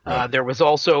stopped. There was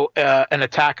also an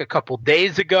attack a couple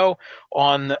days ago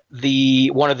on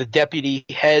one of the deputy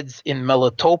heads in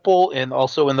Melitopol, and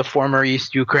also in the former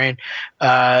East Ukraine,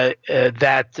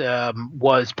 that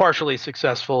was partially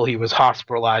successful. He was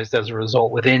hospitalized as a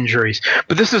result with injuries.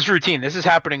 But this is routine. This is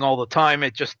happening all the time.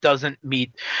 It just doesn't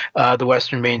meet the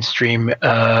Western mainstream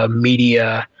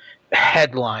media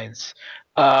headlines.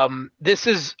 This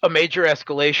is a major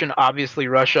escalation. Obviously,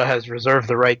 Russia has reserved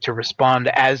the right to respond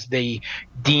as they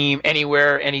deem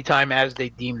anywhere, anytime as they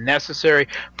deem necessary.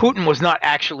 Putin was not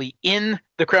actually in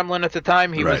the Kremlin at the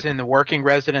time. He was in the working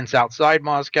residence outside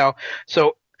Moscow.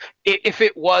 So if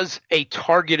it was a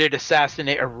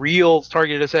real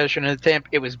targeted assassination attempt,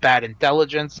 it was bad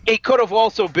intelligence. It could have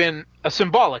also been a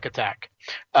symbolic attack.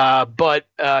 But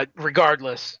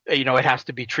regardless, it has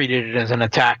to be treated as an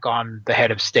attack on the head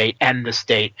of state and the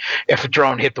state. If a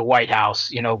drone hit the White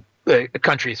House,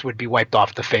 countries would be wiped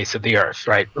off the face of the earth,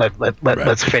 right?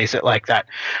 Let's face it like that.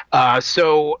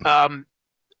 So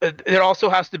it also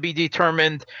has to be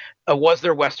determined, was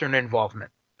there Western involvement?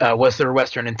 Was there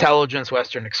Western intelligence,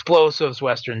 Western explosives,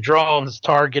 Western drones,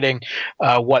 targeting,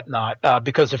 whatnot?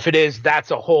 Because if it is,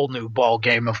 that's a whole new ball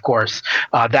game, of course.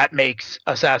 That makes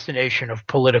assassination of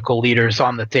political leaders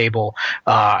on the table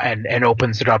and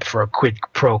opens it up for a quid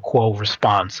pro quo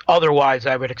response. Otherwise,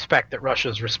 I would expect that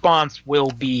Russia's response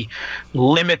will be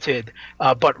limited.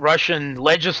 But Russian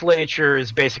legislature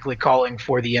is basically calling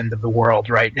for the end of the world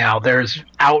right now. There's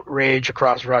outrage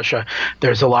across Russia.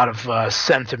 There's a lot of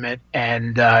sentiment,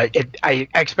 and I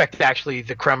expect actually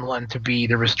the Kremlin to be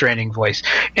the restraining voice.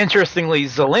 Interestingly,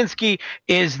 Zelensky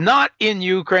is not in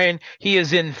Ukraine. He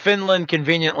is in Finland,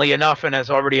 conveniently enough, and has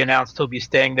already announced he'll be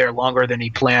staying there longer than he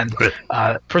planned,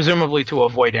 presumably to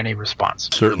avoid any response.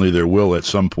 Certainly there will at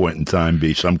some point in time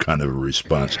be some kind of a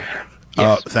response.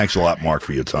 Yes. Thanks a lot, Mark,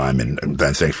 for your time, and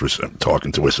thanks for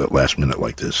talking to us at last minute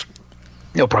like this.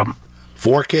 No problem.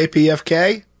 For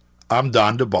KPFK, I'm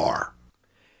Don DeBar.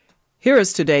 Here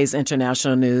is today's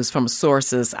international news from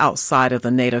sources outside of the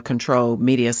NATO-controlled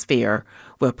media sphere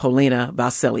with Polina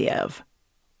Vasiliev.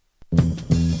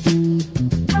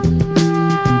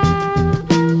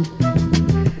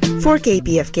 For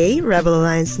KPFK Rebel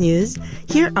Alliance News,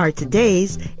 here are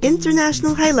today's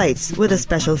international highlights with a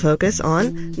special focus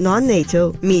on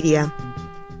non-NATO media.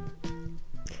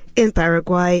 In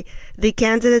Paraguay, the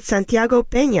candidate Santiago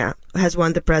Peña has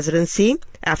won the presidency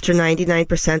after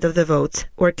 99% of the votes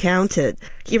were counted.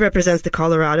 He represents the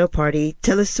Colorado Party.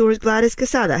 Telesur's Gladys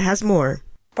Quesada has more.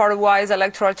 Paraguay's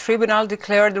electoral tribunal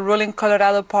declared the ruling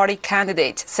Colorado Party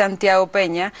candidate, Santiago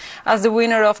Peña, as the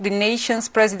winner of the nation's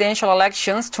presidential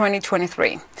elections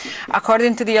 2023.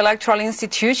 According to the electoral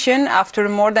institution, after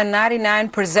more than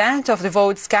 99% of the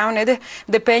votes counted,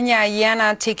 the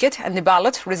Peña-Ayana ticket and the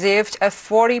ballot received a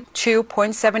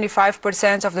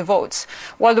 42.75% of the votes,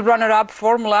 while the runner-up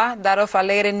formula, that of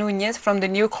Alegre Núñez from the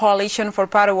New Coalition for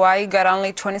Paraguay, got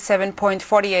only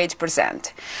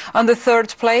 27.48%. On the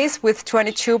third place, with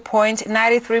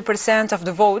 22.93% of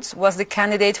the votes, was the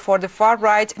candidate for the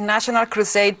far-right National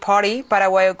Crusade Party,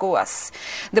 Paraguayo Cubas.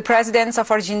 The presidents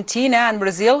of Argentina and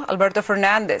Brazil, Alberto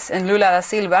Fernandez and Lula da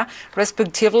Silva,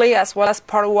 respectively, as well as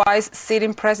Paraguay's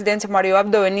sitting president Mario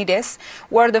Abdo Benítez,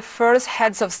 were the first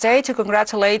heads of state to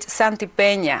congratulate Santi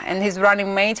Peña and his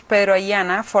running mate Pedro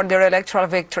Ayana for their electoral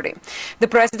victory. The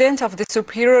president of the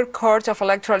Superior Court of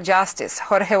Electoral Justice,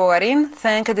 Jorge Bogarín,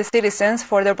 thanked the citizens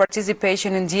for their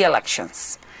participation in the elections.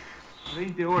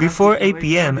 Before 8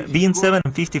 p.m., being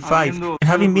 7:55, and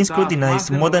having been scrutinized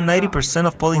more than 90%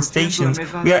 of polling stations,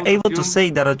 we are able to say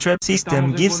that our trap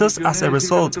system gives us as a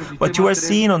result what you are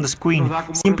seeing on the screen.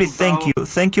 Simply thank you.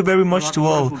 Thank you very much to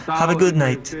all. Have a good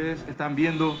night.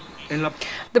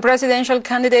 The presidential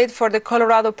candidate for the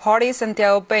Colorado Party,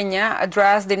 Santiago Peña,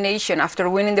 addressed the nation after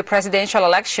winning the presidential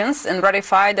elections and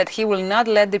ratified that he will not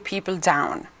let the people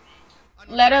down.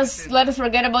 Let us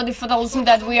forget about the fatalism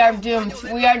that we are doomed.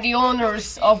 We are the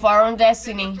owners of our own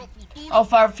destiny,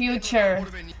 of our future.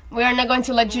 We are not going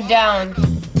to let you down.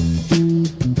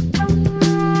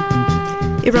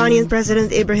 Iranian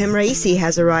President Ibrahim Raisi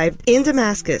has arrived in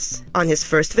Damascus on his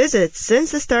first visit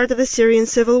since the start of the Syrian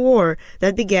civil war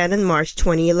that began in March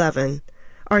 2011.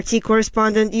 RT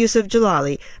correspondent Yusuf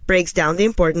Jalali breaks down the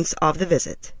importance of the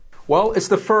visit. Well, it's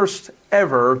the first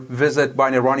ever visit by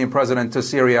an Iranian president to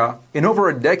Syria in over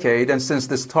a decade, and since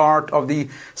the start of the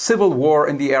civil war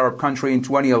in the Arab country in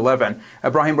 2011.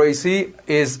 Ibrahim Raisi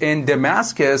is in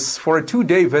Damascus for a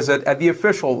 2-day visit at the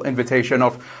official invitation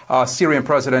of Syrian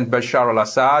President Bashar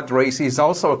al-Assad. Raisi is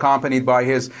also accompanied by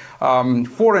his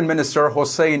foreign minister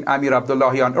Hossein Amir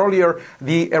Abdullahian. Earlier,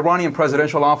 the Iranian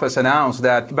presidential office announced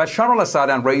that Bashar al-Assad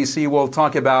and Raisi will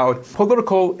talk about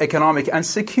political, economic, and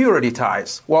security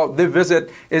ties. Well, the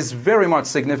visit is very much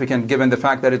significant given the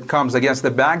fact that it comes against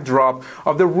the backdrop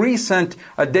of the recent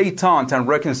détente and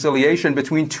reconciliation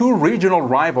between two regional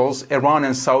rivals, Iran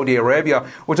and Saudi Arabia,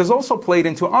 which has also played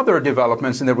into other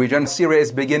developments in the region. Syria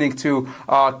is beginning to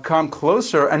come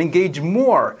closer and engage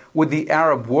more with the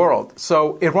Arab world.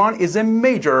 So Iran is a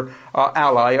major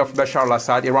ally of Bashar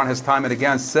al-Assad. Iran has time and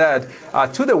again said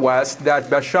to the West that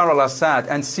Bashar al-Assad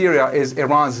and Syria is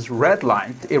Iran's red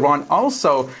line. Iran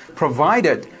also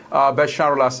provided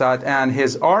Bashar al-Assad and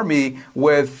his army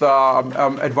with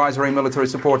advisory military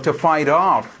support to fight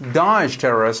off Daesh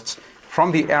terrorists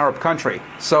from the Arab country.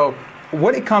 So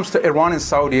when it comes to Iran and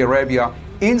Saudi Arabia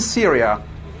in Syria,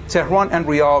 Tehran and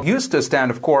Riyadh used to stand,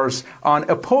 of course, on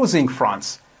opposing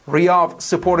fronts. Riyadh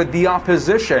supported the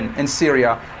opposition in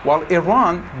Syria, while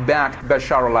Iran backed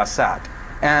Bashar al-Assad.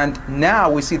 And now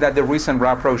we see that the recent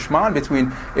rapprochement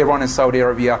between Iran and Saudi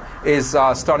Arabia is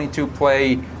starting to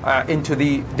play into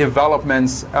the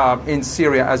developments in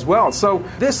Syria as well. So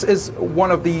this is one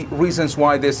of the reasons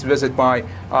why this visit by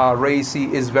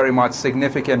Raisi is very much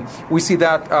significant. We see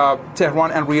that Tehran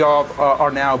and Riyadh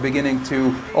are now beginning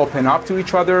to open up to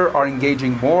each other, are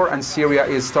engaging more, and Syria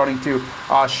is starting to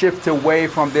shift away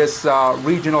from this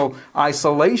regional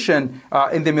isolation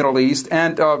in the Middle East.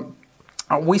 And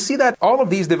we see that all of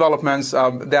these developments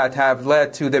that have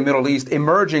led to the Middle East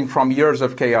emerging from years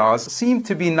of chaos seem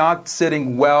to be not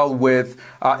sitting well with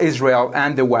Israel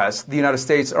and the West. The United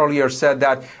States earlier said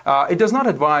that it does not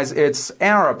advise its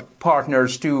Arab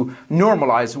partners to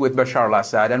normalize with Bashar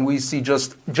al-Assad. And we see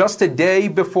just a day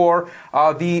before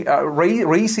the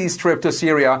Raisi's trip to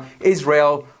Syria,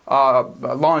 Israel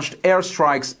launched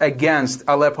airstrikes against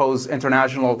Aleppo's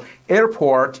international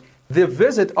airport. The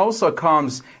visit also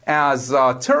comes as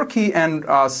Turkey and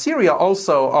Syria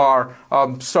also are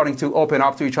starting to open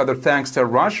up to each other thanks to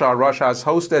Russia. Russia has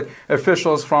hosted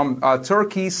officials from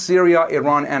Turkey, Syria,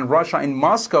 Iran, and Russia in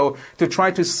Moscow to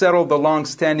try to settle the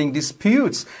long-standing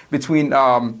disputes between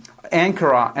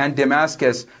Ankara and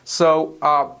Damascus. So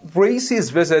Raisi's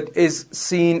visit is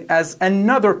seen as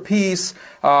another piece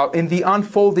in the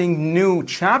unfolding new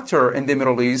chapter in the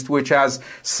Middle East, which has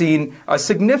seen a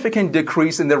significant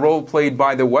decrease in the role played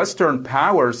by the Western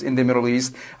powers in the Middle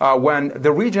East when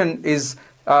the region is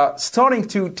starting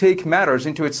to take matters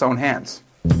into its own hands.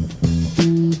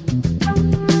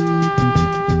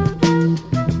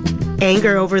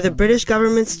 Anger over the British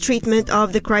government's treatment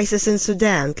of the crisis in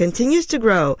Sudan continues to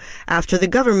grow after the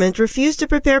government refused to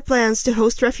prepare plans to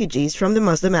host refugees from the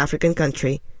Muslim African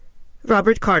country.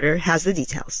 Robert Carter has the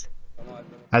details.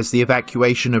 As the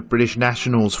evacuation of British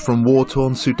nationals from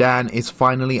war-torn Sudan is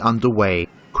finally underway,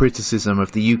 criticism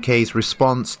of the UK's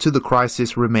response to the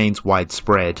crisis remains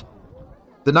widespread.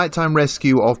 The nighttime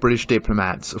rescue of British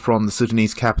diplomats from the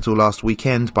Sudanese capital last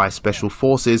weekend by special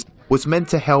forces was meant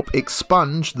to help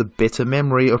expunge the bitter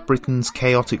memory of Britain's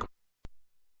chaotic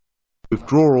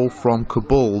withdrawal from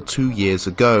Kabul 2 years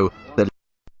ago that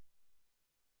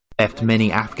left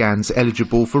many Afghans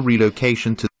eligible for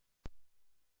relocation to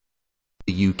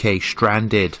the UK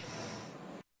stranded.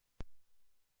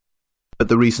 But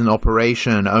the recent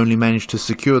operation only managed to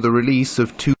secure the release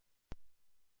of 24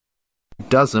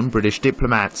 British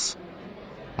diplomats.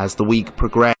 As the week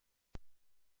progressed,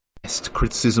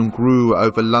 criticism grew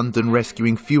over London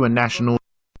rescuing fewer nationals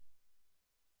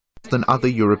than other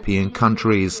European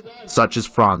countries, such as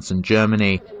France and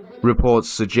Germany. Reports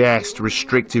suggest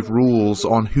restrictive rules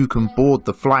on who can board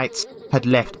the flights had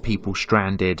left people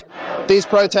stranded. These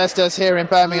protesters here in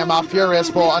Birmingham are furious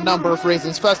for a number of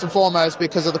reasons. First and foremost,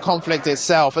 because of the conflict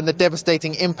itself and the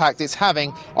devastating impact it's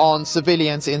having on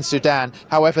civilians in Sudan.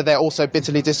 However, they're also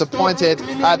bitterly disappointed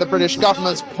at the British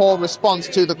government's poor response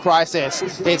to the crisis,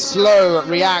 its slow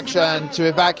reaction to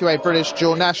evacuate British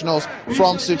dual nationals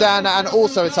from Sudan, and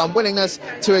also its unwillingness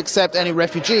to accept any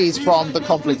refugees from the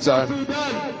conflict zone.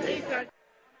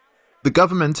 The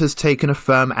government has taken a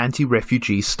firm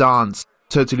anti-refugee stance,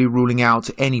 totally ruling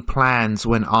out any plans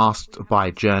when asked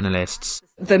by journalists.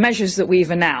 The measures that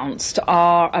we've announced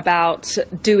are about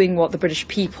doing what the British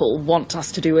people want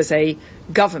us to do as a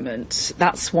government.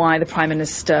 That's why the Prime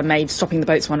Minister made stopping the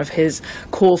boats one of his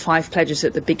core 5 pledges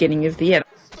at the beginning of the year.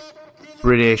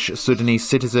 British Sudanese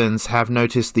citizens have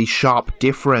noticed the sharp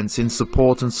difference in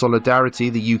support and solidarity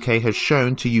the UK has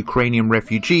shown to Ukrainian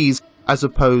refugees as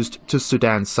opposed to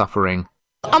Sudan's suffering.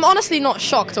 I'm honestly not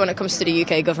shocked when it comes to the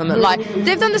UK government. Like,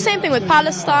 they've done the same thing with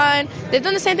Palestine, they've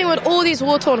done the same thing with all these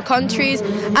war-torn countries,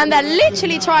 and they're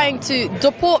literally trying to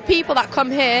deport people that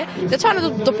come here. They're trying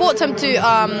to deport them to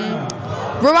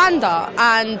Rwanda,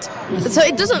 and so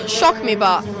it doesn't shock me,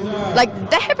 but like,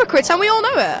 they're hypocrites and we all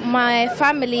know it. My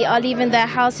family are leaving their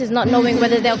houses not knowing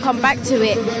whether they'll come back to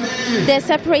it. They're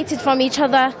separated from each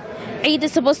other. Eid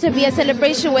is supposed to be a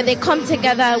celebration where they come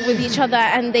together with each other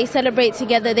and they celebrate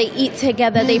together, they eat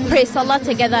together, they pray Salah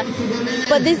together.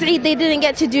 But this Eid, they didn't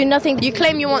get to do nothing. You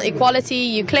claim you want equality,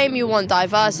 you claim you want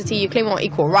diversity, you claim you want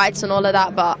equal rights and all of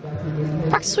that, but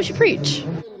practice what you preach.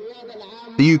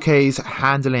 The UK's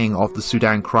handling of the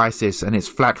Sudan crisis and its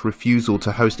flat refusal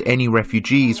to host any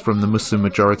refugees from the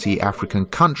Muslim-majority African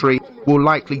country will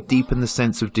likely deepen the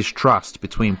sense of distrust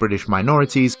between British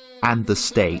minorities and the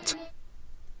state.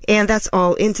 And that's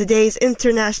all in today's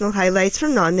international highlights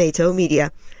from non-NATO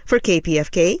media. For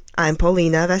KPFK, I'm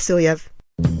Paulina Vasilyev.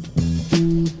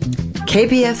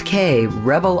 KPFK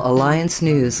Rebel Alliance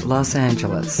News, Los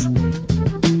Angeles.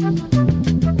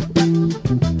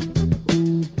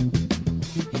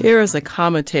 Here is a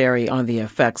commentary on the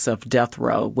effects of death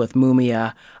row with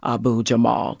Mumia Abu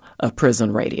Jamal of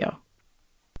Prison Radio.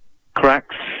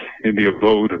 Cracks in the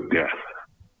abode of death.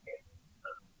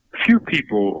 Few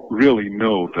people really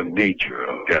know the nature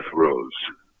of death rows.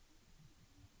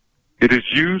 It is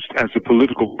used as a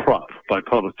political prop by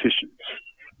politicians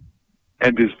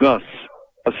and is thus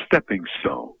a stepping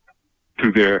stone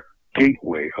to their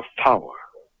gateway of power.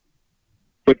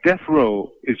 But death row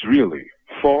is really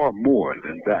far more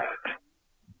than that.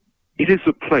 It is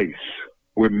a place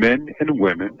where men and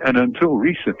women, and until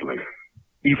recently,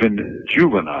 even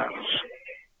juveniles,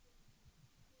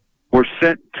 were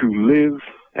sent to live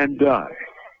and die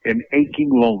in aching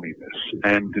loneliness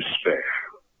and despair.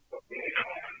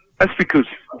 That's because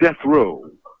death row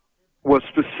was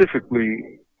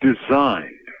specifically designed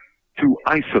to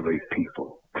isolate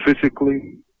people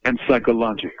physically and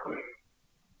psychologically.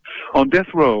 On death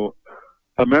row,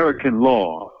 American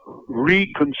law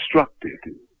reconstructed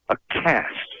a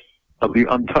caste of the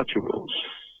untouchables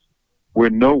where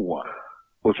no one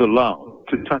was allowed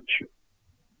to touch you.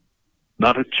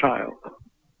 Not a child,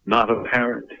 not a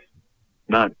parent,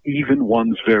 not even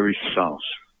one's very spouse.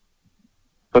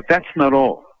 But that's not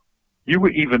all. You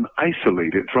were even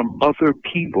isolated from other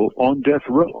people on death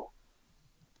row.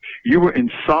 You were in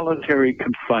solitary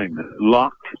confinement,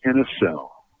 locked in a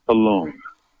cell, alone,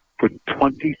 for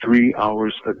 23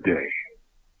 hours a day,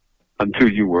 until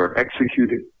you were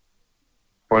executed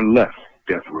or left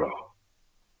death row.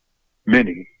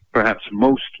 Many, perhaps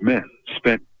most men,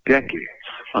 spent decades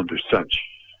under such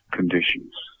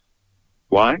conditions.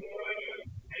 Why?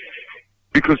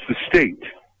 Because the state,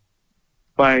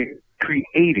 by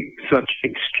creating such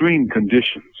extreme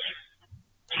conditions,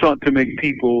 sought to make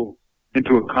people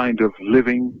into a kind of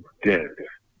living dead,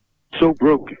 so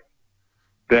broken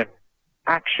that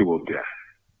actual death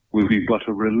will be but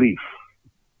a relief.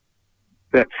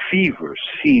 That fever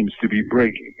seems to be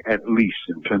breaking, at least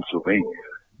in Pennsylvania.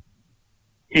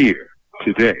 Here,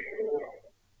 today,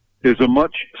 there's a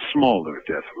much smaller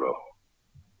death row,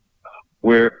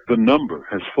 where the number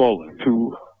has fallen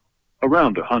to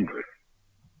around 100.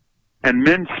 And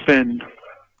men spend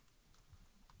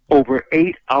over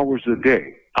 8 hours a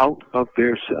day out of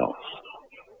their cells.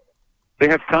 They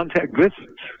have contact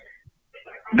visits.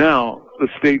 Now, the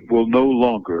state will no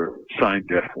longer sign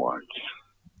death warrants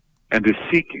and is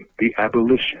seeking the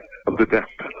abolition of the death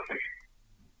penalty.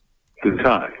 The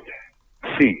tide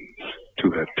seems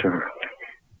to have turned.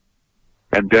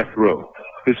 And death row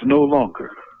is no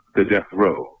longer the death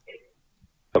row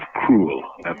of cruel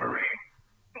memory.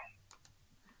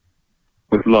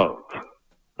 With love,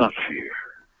 not fear,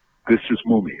 this is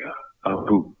Mumia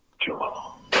Abu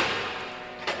Jamal.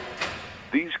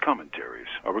 These commentaries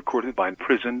are recorded by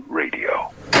Prison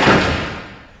Radio.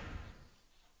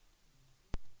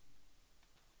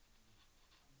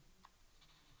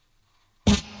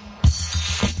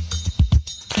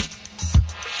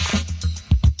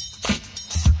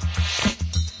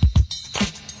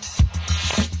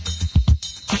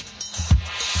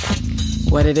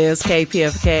 What it is,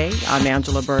 KPFK, I'm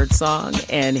Angela Birdsong,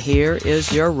 and here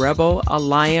is your Rebel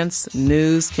Alliance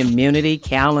News Community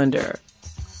Calendar.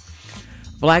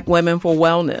 Black Women for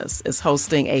Wellness is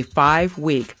hosting a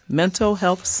 5-week mental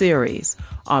health series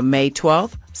on May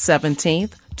 12th,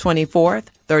 17th, 24th,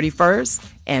 31st,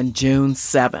 and June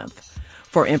 7th.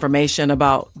 For information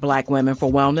about Black Women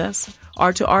for Wellness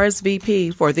or to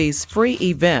RSVP for these free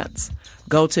events,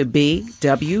 go to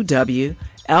bwwla.org.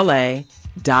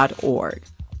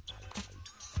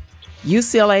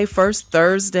 UCLA First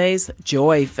Thursday's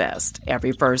Joy Fest,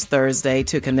 every first Thursday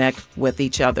to connect with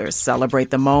each other,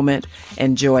 celebrate the moment,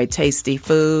 enjoy tasty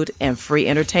food and free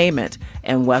entertainment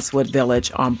in Westwood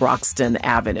Village on Broxton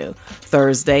Avenue.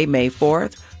 Thursday, May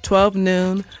 4th, 12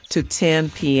 noon to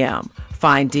 10 p.m.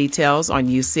 Find details on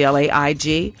UCLA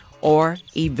IG or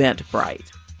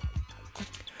Eventbrite.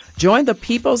 Join the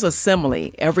People's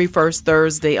Assembly every first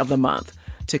Thursday of the month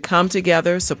to come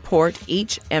together, support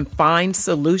each, and find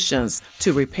solutions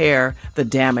to repair the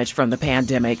damage from the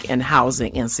pandemic and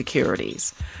housing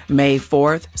insecurities. May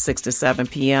 4th, 6 to 7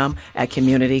 p.m. at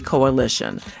Community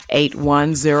Coalition,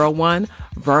 8101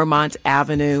 Vermont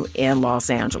Avenue in Los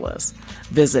Angeles.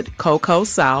 Visit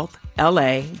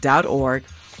cocosouthla.org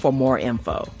for more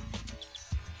info.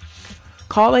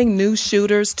 Calling new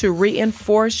shooters to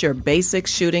reinforce your basic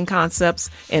shooting concepts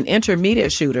and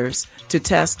intermediate shooters to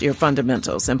test your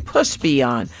fundamentals and push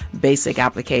beyond basic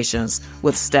applications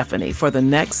with Stephanie for the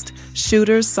next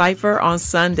Shooters Cypher on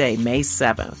Sunday, May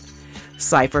 7th.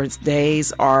 Cypher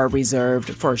days are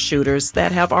reserved for shooters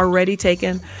that have already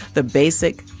taken the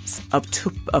basics of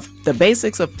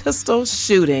pistol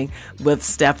shooting with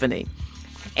Stephanie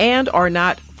and are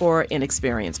not for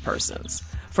inexperienced persons.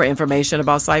 For information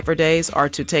about Cypher Days or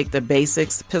to take the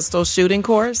Basics Pistol Shooting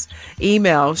course,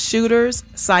 email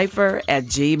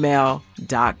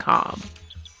shooterscypher@gmail.com.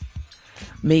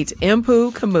 Meet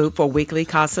Impu Kamut for weekly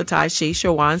Kasatai Shi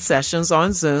Shawan sessions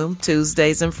on Zoom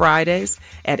Tuesdays and Fridays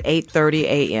at 8:30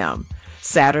 a.m.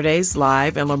 Saturdays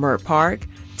live in Lamert Park,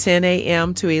 10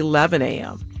 a.m. to 11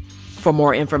 a.m. For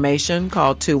more information,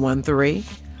 call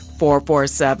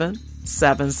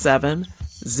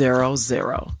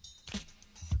 213-447-7700.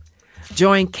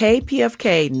 Join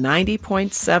KPFK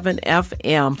 90.7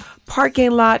 FM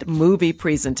parking lot movie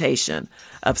presentation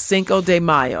of Cinco de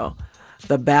Mayo,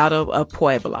 the Battle of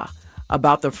Puebla,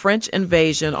 about the French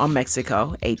invasion on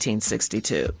Mexico,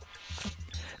 1862.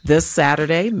 This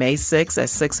Saturday, May 6 at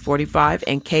 6:45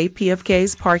 in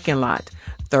KPFK's parking lot,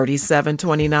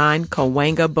 3729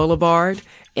 Cahuenga Boulevard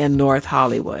in North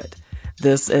Hollywood.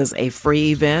 This is a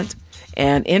free event,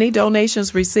 and any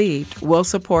donations received will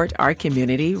support our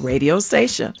community radio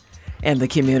station, and the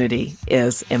community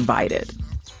is invited.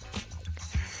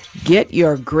 Get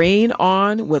your green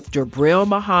on with Jabril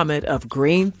Muhammad of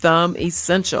Green Thumb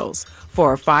Essentials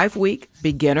for a 5-week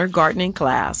beginner gardening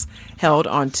class held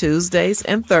on Tuesdays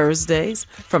and Thursdays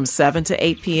from 7 to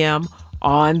 8 p.m.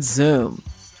 on Zoom,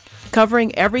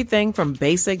 covering everything from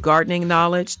basic gardening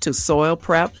knowledge to soil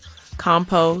prep,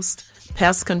 compost,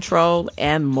 pest control,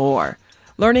 and more.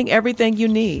 Learning everything you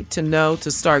need to know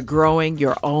to start growing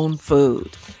your own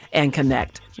food and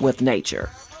connect with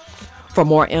nature. For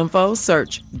more info,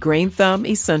 search Green Thumb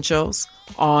Essentials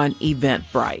on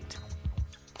Eventbrite.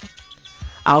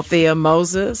 Althea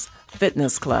Moses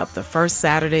Fitness Club, the first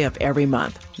Saturday of every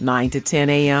month, 9 to 10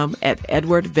 a.m. at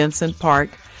Edward Vincent Park,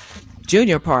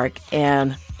 Junior Park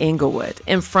in Inglewood,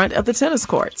 in front of the tennis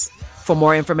courts. For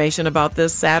more information about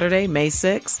this Saturday, May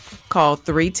 6th, call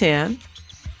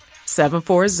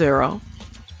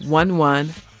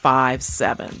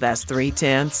 310-740-1157. That's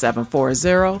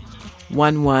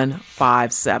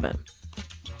 310-740-1157.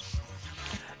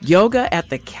 Yoga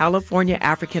at the California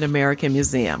African American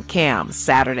Museum, CAM,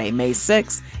 Saturday, May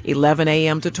 6, 11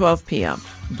 a.m. to 12 p.m.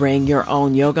 Bring your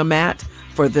own yoga mat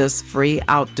for this free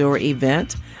outdoor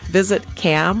event. Visit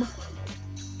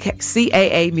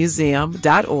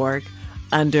CAAmuseum.org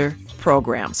under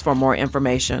programs for more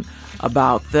information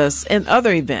about this and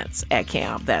other events at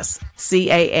CAM. That's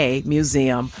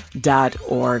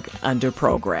CAAmuseum.org under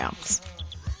programs.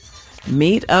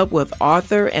 Meet up with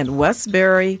author and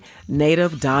Westbury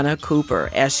native Donna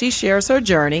Cooper as she shares her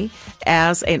journey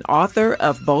as an author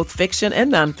of both fiction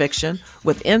and nonfiction,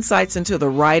 with insights into the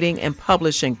writing and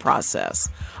publishing process,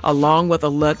 along with a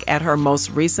look at her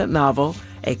most recent novel,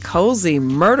 a cozy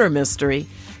murder mystery,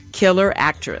 Killer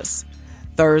Actress.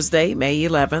 Thursday, May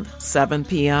 11th, 7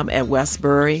 p.m. at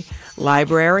Westbury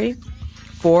Library,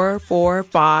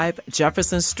 445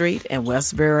 Jefferson Street in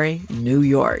Westbury, New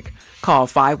York. Call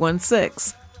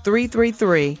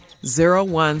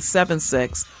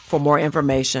 516-333-0176 for more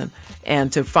information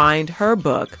and to find her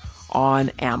book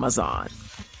on Amazon.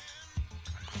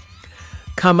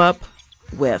 Come Up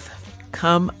LA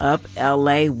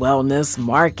Wellness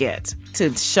Market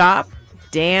to shop,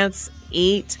 dance,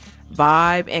 eat,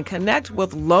 vibe, and connect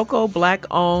with local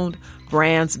Black-owned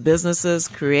brands, businesses,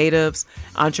 creatives,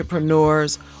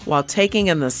 entrepreneurs, while taking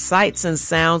in the sights and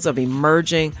sounds of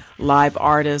emerging live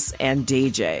artists and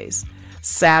DJs.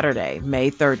 Saturday, May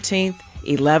 13th,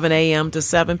 11 a.m. to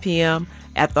 7 p.m.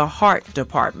 at the Heart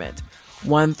Department,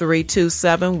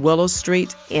 1327 Willow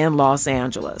Street in Los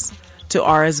Angeles. To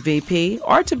RSVP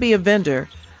or to be a vendor,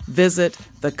 visit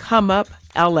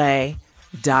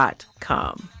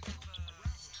thecomeupla.com.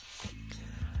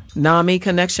 NAMI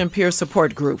Connection Peer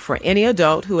Support Group for any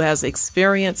adult who has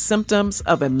experienced symptoms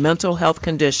of a mental health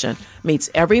condition meets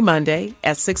every Monday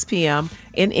at 6 p.m.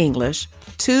 in English,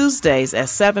 Tuesdays at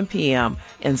 7 p.m.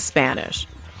 in Spanish.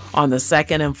 On the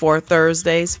second and fourth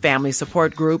Thursdays, Family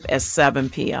Support Group at 7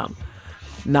 p.m.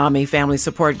 NAMI Family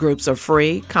Support Groups are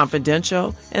free,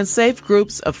 confidential, and safe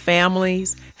groups of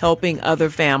families helping other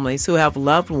families who have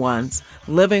loved ones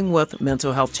living with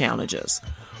mental health challenges.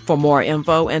 For more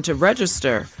info and to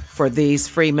register for these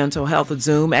free mental health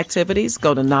Zoom activities,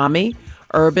 go to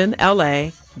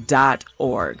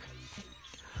NAMIUrbanLA.org.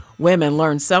 Women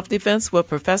learn self-defense with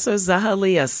Professor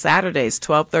Zahalia, Saturdays,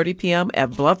 12:30 p.m.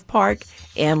 at Bluff Park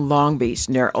in Long Beach,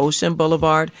 near Ocean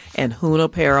Boulevard and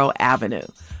Junipero Avenue.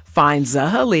 Find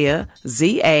Zahalia,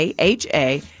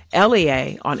 Zahalea,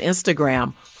 on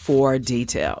Instagram for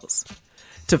details.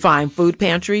 To find food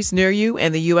pantries near you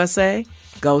in the USA,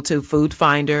 go to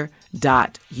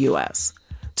foodfinder.us.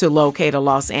 To locate a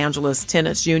Los Angeles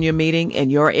Tenants Union meeting in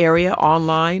your area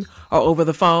online or over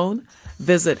the phone,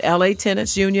 visit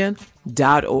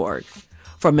latenantsunion.org.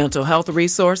 For mental health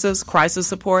resources, crisis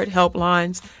support,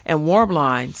 helplines, and warm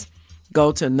lines,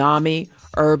 go to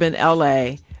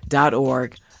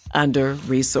NAMIUrbanLA.org under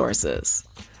Resources.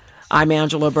 I'm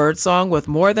Angela Birdsong with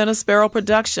More Than a Sparrow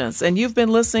Productions, and you've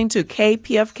been listening to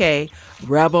KPFK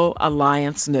Rebel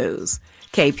Alliance News.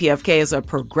 KPFK is a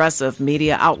progressive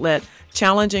media outlet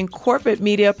challenging corporate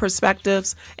media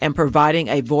perspectives and providing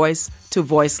a voice to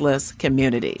voiceless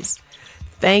communities.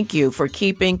 Thank you for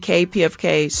keeping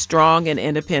KPFK strong and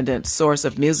independent source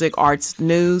of music, arts,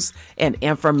 news, and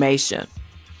information.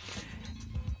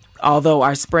 Although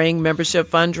our spring membership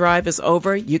fund drive is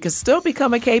over, you can still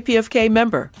become a KPFK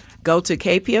member. Go to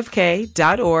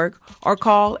kpfk.org or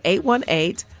call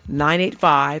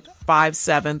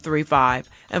 818-985-5735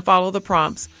 and follow the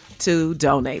prompts to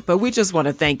donate. But we just want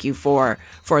to thank you for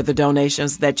the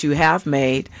donations that you have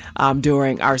made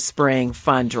during our spring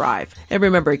fund drive. And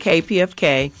remember,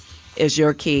 KPFK is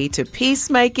your key to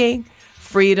peacemaking,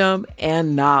 freedom,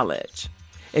 and knowledge.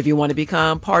 If you want to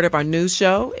become part of our news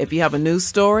show, if you have a news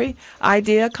story,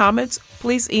 idea, comments,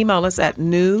 please email us at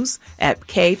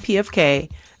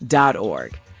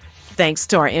news@kpfk.org. Thanks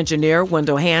to our engineer,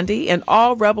 Wendell Handy, and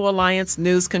all Rebel Alliance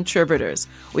news contributors.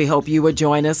 We hope you will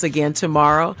join us again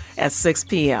tomorrow at 6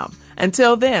 p.m.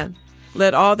 Until then,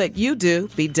 let all that you do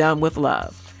be done with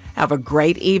love. Have a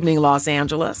great evening, Los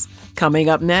Angeles. Coming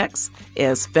up next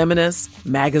is Feminist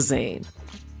Magazine.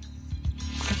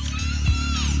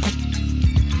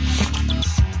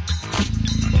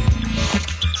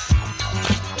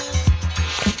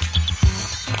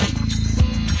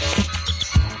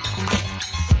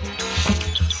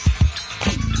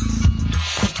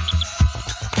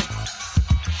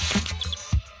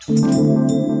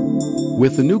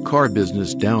 With the new car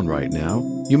business down right now,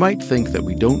 you might think that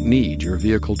we don't need your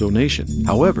vehicle donation.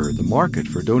 However, the market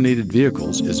for donated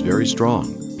vehicles is very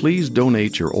strong. Please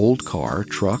donate your old car,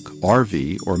 truck,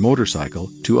 RV, or motorcycle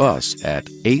to us at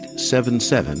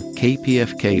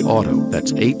 877-KPFK Auto.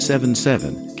 That's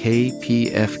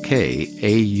 877-KPFK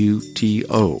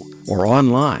AUTO. Or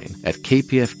online at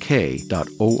kpfk.org.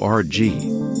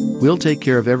 We'll take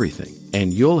care of everything,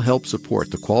 and you'll help support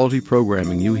the quality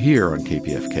programming you hear on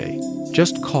KPFK.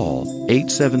 Just call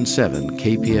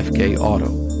 877-KPFK Auto.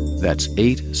 That's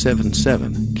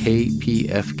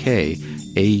 877-KPFK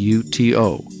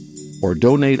AUTO. Or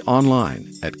donate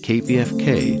online at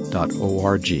kpfk.org.